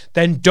name,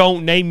 then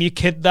don't name your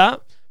kid that,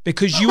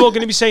 because you are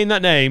going to be saying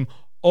that name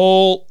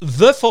all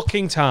the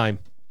fucking time.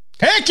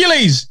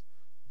 Hercules!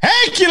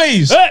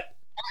 Hercules!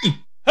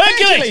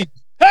 Hercules!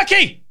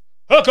 Hercules!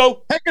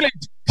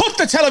 Put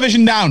the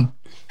television down!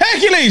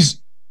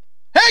 Hercules!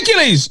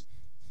 Hercules!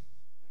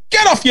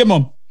 Get off your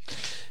mum!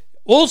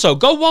 Also,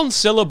 go one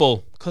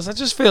syllable, because I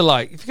just feel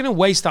like if you're going to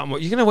waste that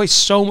much, you're going to waste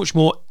so much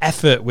more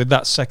effort with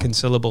that second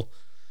syllable.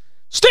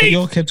 Steve!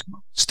 Your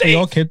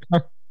kid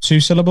got 2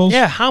 syllables?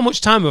 Yeah, how much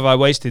time have I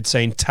wasted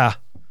saying ta?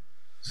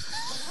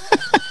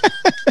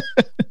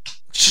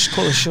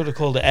 Should have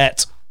called it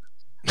Et.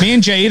 Me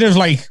and Jade have,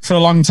 like, for a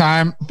long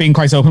time been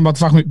quite open about the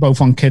fact we both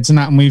want kids and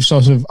that, and we've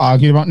sort of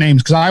argued about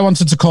names because I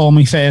wanted to call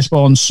my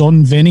firstborn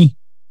son Vinny.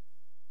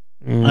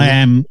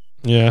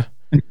 Yeah.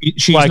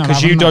 Why?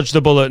 Because you dodged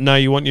the bullet. Now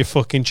you want your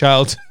fucking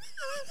child.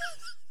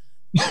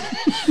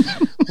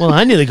 Well,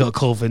 I nearly got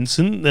called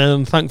Vincent,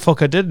 and thank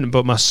fuck I didn't.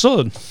 But my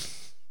son.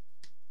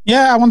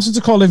 Yeah, I wanted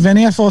to call it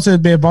Vinny. I thought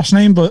it'd be a boss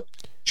name, but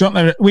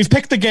we've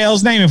picked the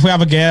girl's name if we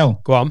have a girl.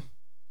 Go on.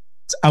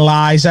 It's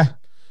Eliza.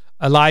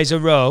 Eliza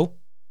Rowe.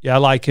 Yeah, I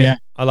like it. Yeah.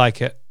 I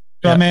like it.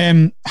 From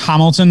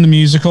Hamilton, the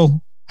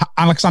musical.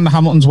 Alexander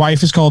Hamilton's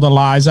wife is called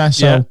Eliza.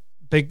 So yeah.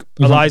 Big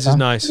Eliza's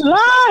nice.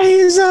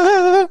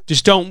 Eliza.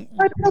 Just don't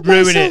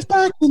ruin it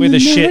with a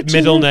shit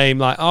middle name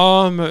like,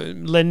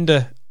 I'm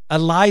Linda.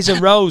 Eliza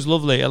Rowe's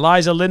lovely.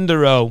 Eliza Linda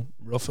Rowe.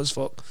 Rough as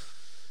fuck.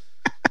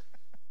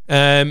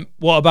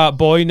 What about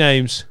boy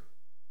names?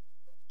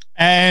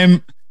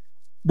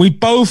 We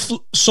both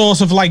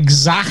sort of like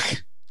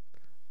Zach.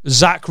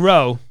 Zach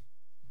Rowe.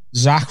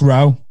 Zach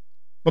Rowe.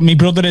 But my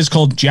brother is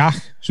called Jack.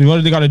 So we've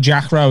already got a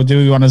Jack Rowe. Do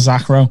we want a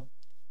Zach Rowe?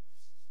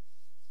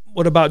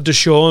 What about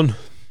Deshaun?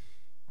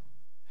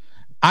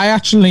 I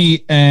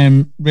actually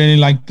really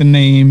like the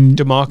name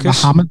DeMarcus.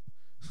 Muhammad.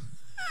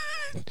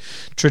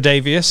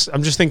 Tredavious.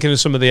 I'm just thinking of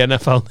some of the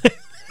NFL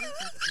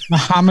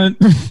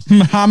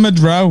Muhammad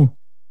Rowe.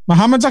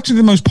 Muhammad's actually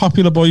the most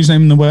popular boy's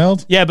name in the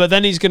world. Yeah, but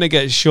then he's going to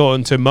get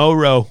shortened to Mo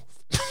Rowe.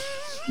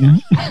 Yeah.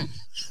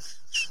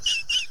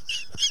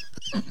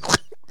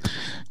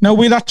 No,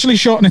 we'd actually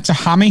shorten it to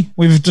Hammy.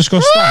 We've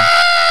discussed that.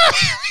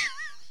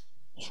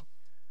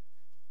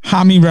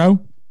 Hammy Rowe.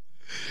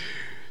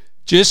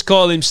 Just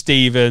call him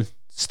Stephen.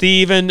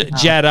 Stephen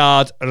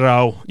Gerard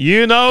Rowe.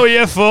 You know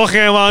you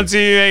fucking want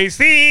to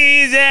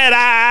see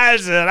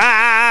Gerard.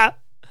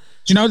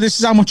 Do you know this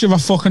is how much of a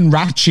fucking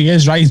rat she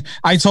is, right?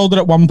 I told her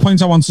at one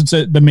point I wanted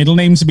the middle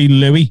name to be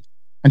Louis.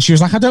 And she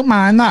was like, I don't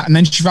mind that. And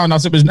then she found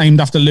out it was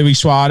named after Luis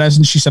Suarez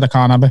and she said, I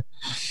can't have it.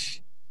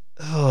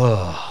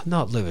 Oh,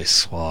 not Luis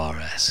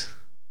Suarez.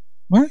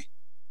 What?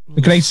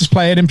 The greatest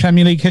player in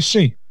Premier League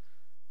history.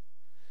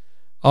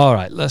 All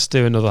right, let's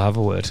do another have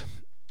a word.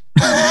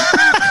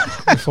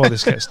 Before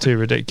this gets too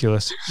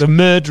ridiculous. The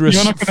murderous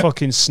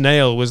fucking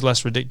snail was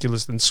less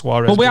ridiculous than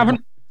Suarez. But we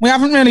haven't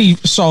really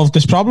solved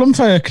this problem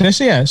for Chris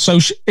here. So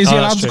is he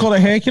allowed to call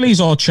it Hercules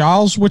or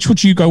Charles? Which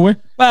would you go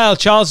with? Well,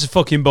 Charles is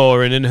fucking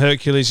boring and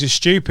Hercules is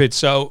stupid.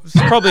 So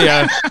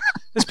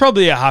it's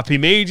probably a happy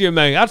medium,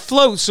 mate. I'd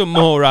float some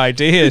more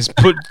ideas,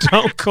 but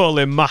don't call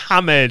him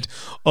Mohammed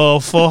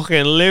or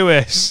fucking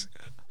Lewis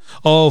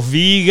or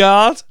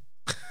Vigard.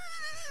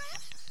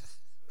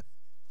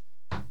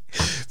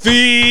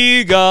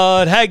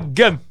 Vigard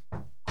Hegem.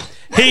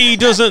 He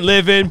doesn't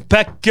live in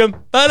Peckham.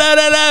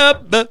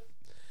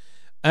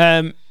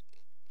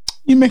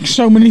 You mixed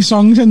so many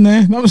songs in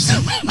there. That was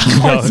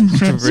quite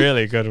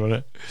really good,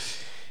 wasn't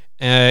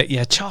it?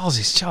 Yeah, Charles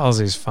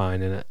is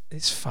fine, isn't it?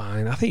 It's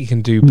fine. I think you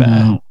can do better.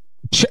 No.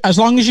 As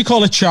long as you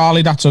call it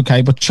Charlie, that's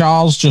okay. But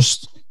Charles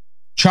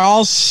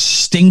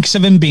stinks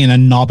of him being a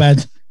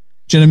knobhead.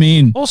 Do you know what I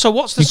mean? Also,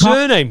 what's the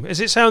surname? Does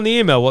it say on the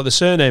email what the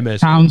surname is?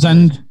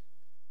 Townsend.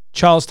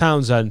 Charles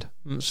Townsend.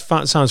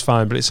 Sounds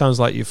fine, but it sounds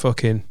like you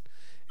fucking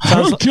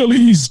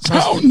Hercules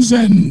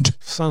Townsend.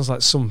 Sounds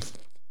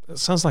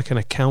like an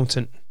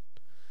accountant.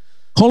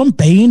 Call him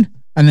Bane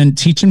and then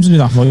teach him to do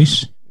that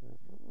voice.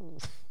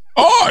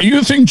 Oh,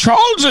 you think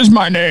Charles is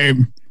my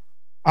name?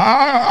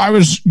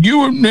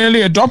 You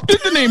nearly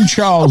adopted the name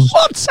Charles.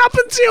 What's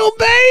happened to your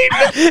Bane?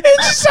 It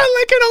just sounds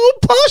like an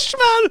old posh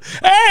man.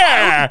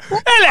 Hey,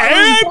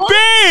 hello,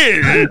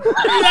 Bane.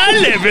 I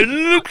live in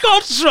the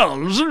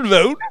Cotswolds and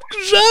vote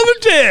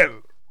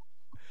Conservative.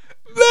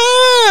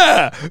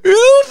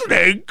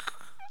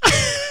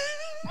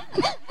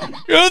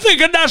 You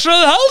think a National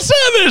Health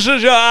Service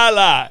is your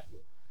ally?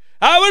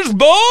 I was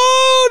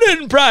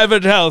born in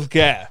private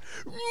healthcare,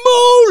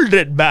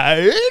 molded by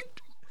it.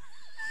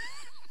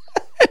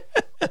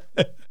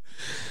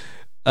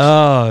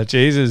 Oh,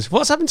 Jesus.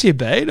 What's happened to your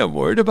Bane? I'm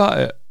worried about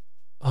it.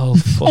 Oh,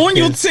 fuck. Oh,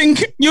 you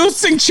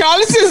think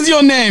Charles is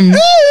your name?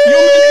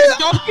 You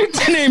adopted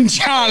the name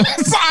Charles.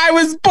 I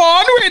was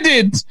born with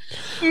it.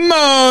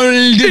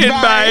 Molded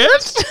by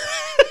it.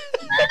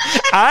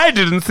 I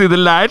didn't see the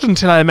light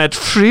until I met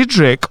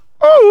Friedrich.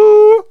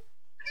 Oh.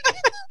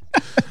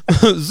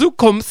 Du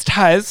kommst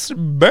heiß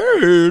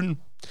Bane.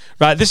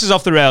 Right, this is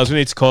off the rails. We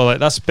need to call it.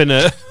 That's been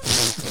a...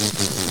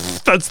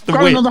 That's the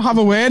way. Another have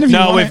a word.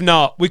 No, we've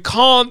not. We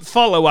can't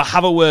follow a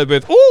have a word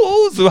with.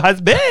 Oh, so has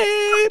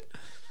been.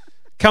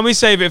 Can we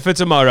save it for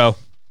tomorrow?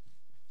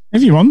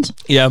 If you want.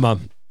 Yeah,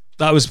 man.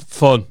 That was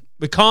fun.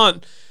 We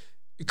can't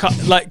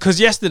like, because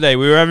yesterday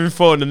we were having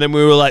fun and then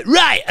we were like,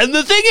 right, and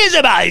the thing is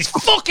about his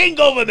fucking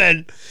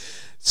government.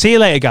 See you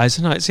later, guys.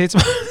 All right, see you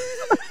tomorrow.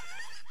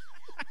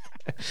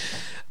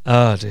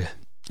 Oh, dear.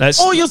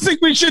 Oh, you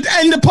think we should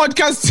end the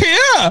podcast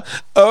here?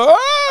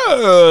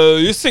 Oh,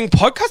 you think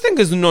podcasting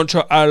is not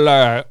your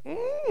ally?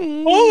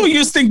 Oh,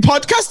 you think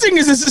podcasting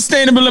is a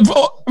sustainable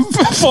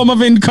form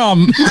of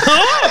income?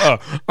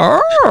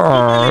 Adopting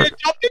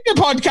a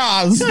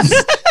podcast.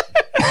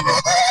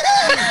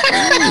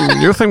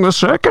 You think the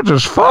circuit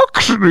is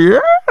fucked?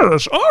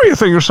 Yes. Oh, you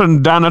think you're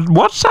sending Dan at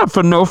WhatsApp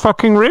for no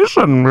fucking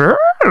reason?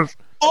 Yes.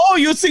 Oh,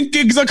 you think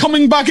gigs are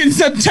coming back in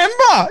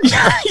September?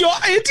 You're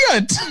an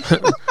idiot.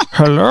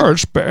 Hello,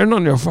 it's Ben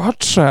on your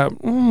WhatsApp.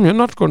 You're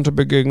not going to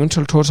be gigging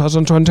until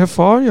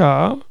 2024,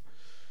 yeah?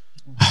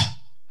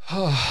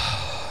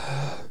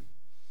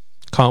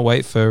 Can't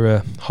wait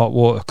for Hot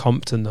Water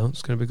Compton, though.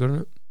 It's going to be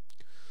good,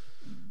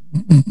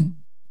 isn't it?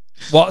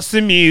 What's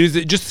the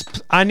music?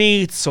 I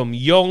need some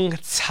young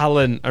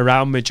talent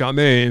around me, do you know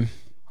what I mean?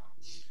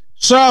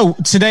 So,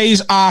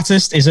 today's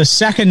artist is a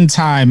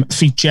second-time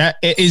feature.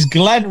 It is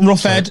Glenn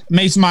Ruffhead,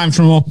 mate of mine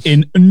from up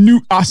in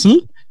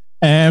Newcastle.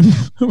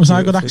 Was that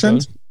a good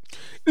accent?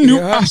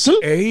 Newcastle.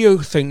 Yeah,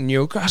 you think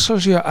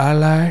Newcastle's your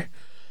ally?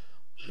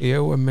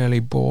 You were merely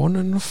born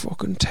in the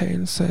fucking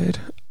Tyneside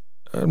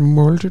and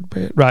murdered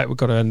by it. Right, we've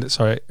got to end it.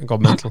 Sorry, I've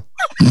got mental.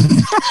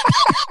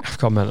 I've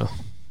got mental.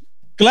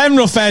 Glenn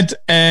Ruffhead,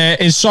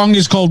 his song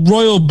is called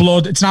Royal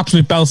Blood. It's an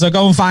absolute belter.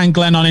 Go and find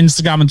Glenn on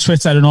Instagram and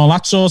Twitter and all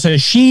that sort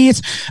of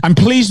shit. And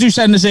please do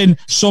send us in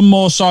some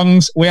more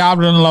songs. We are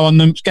running low on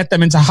them. Get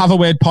them into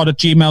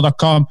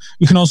haveawordpod@gmail.com.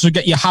 You can also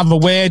get your Have a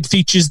Word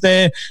features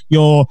there,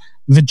 your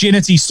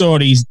virginity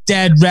stories,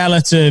 dead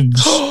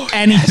relatives,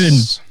 anything,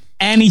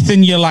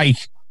 anything you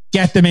like.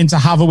 Get them into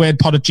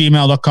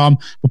haveawordpod@gmail.com.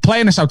 We're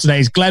playing this out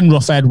today. It's Glenn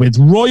Ruffhead with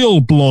Royal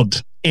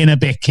Blood. In a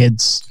bit,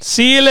 kids.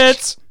 See you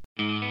later.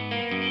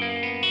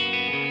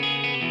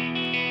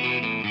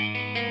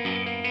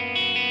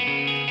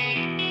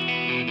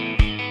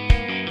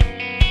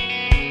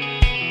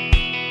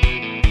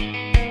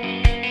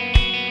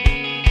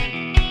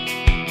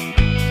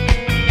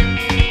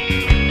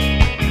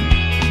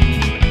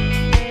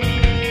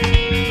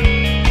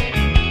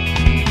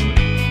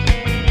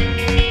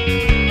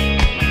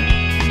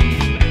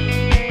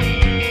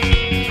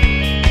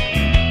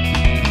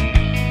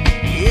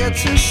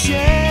 It's a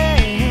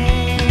shame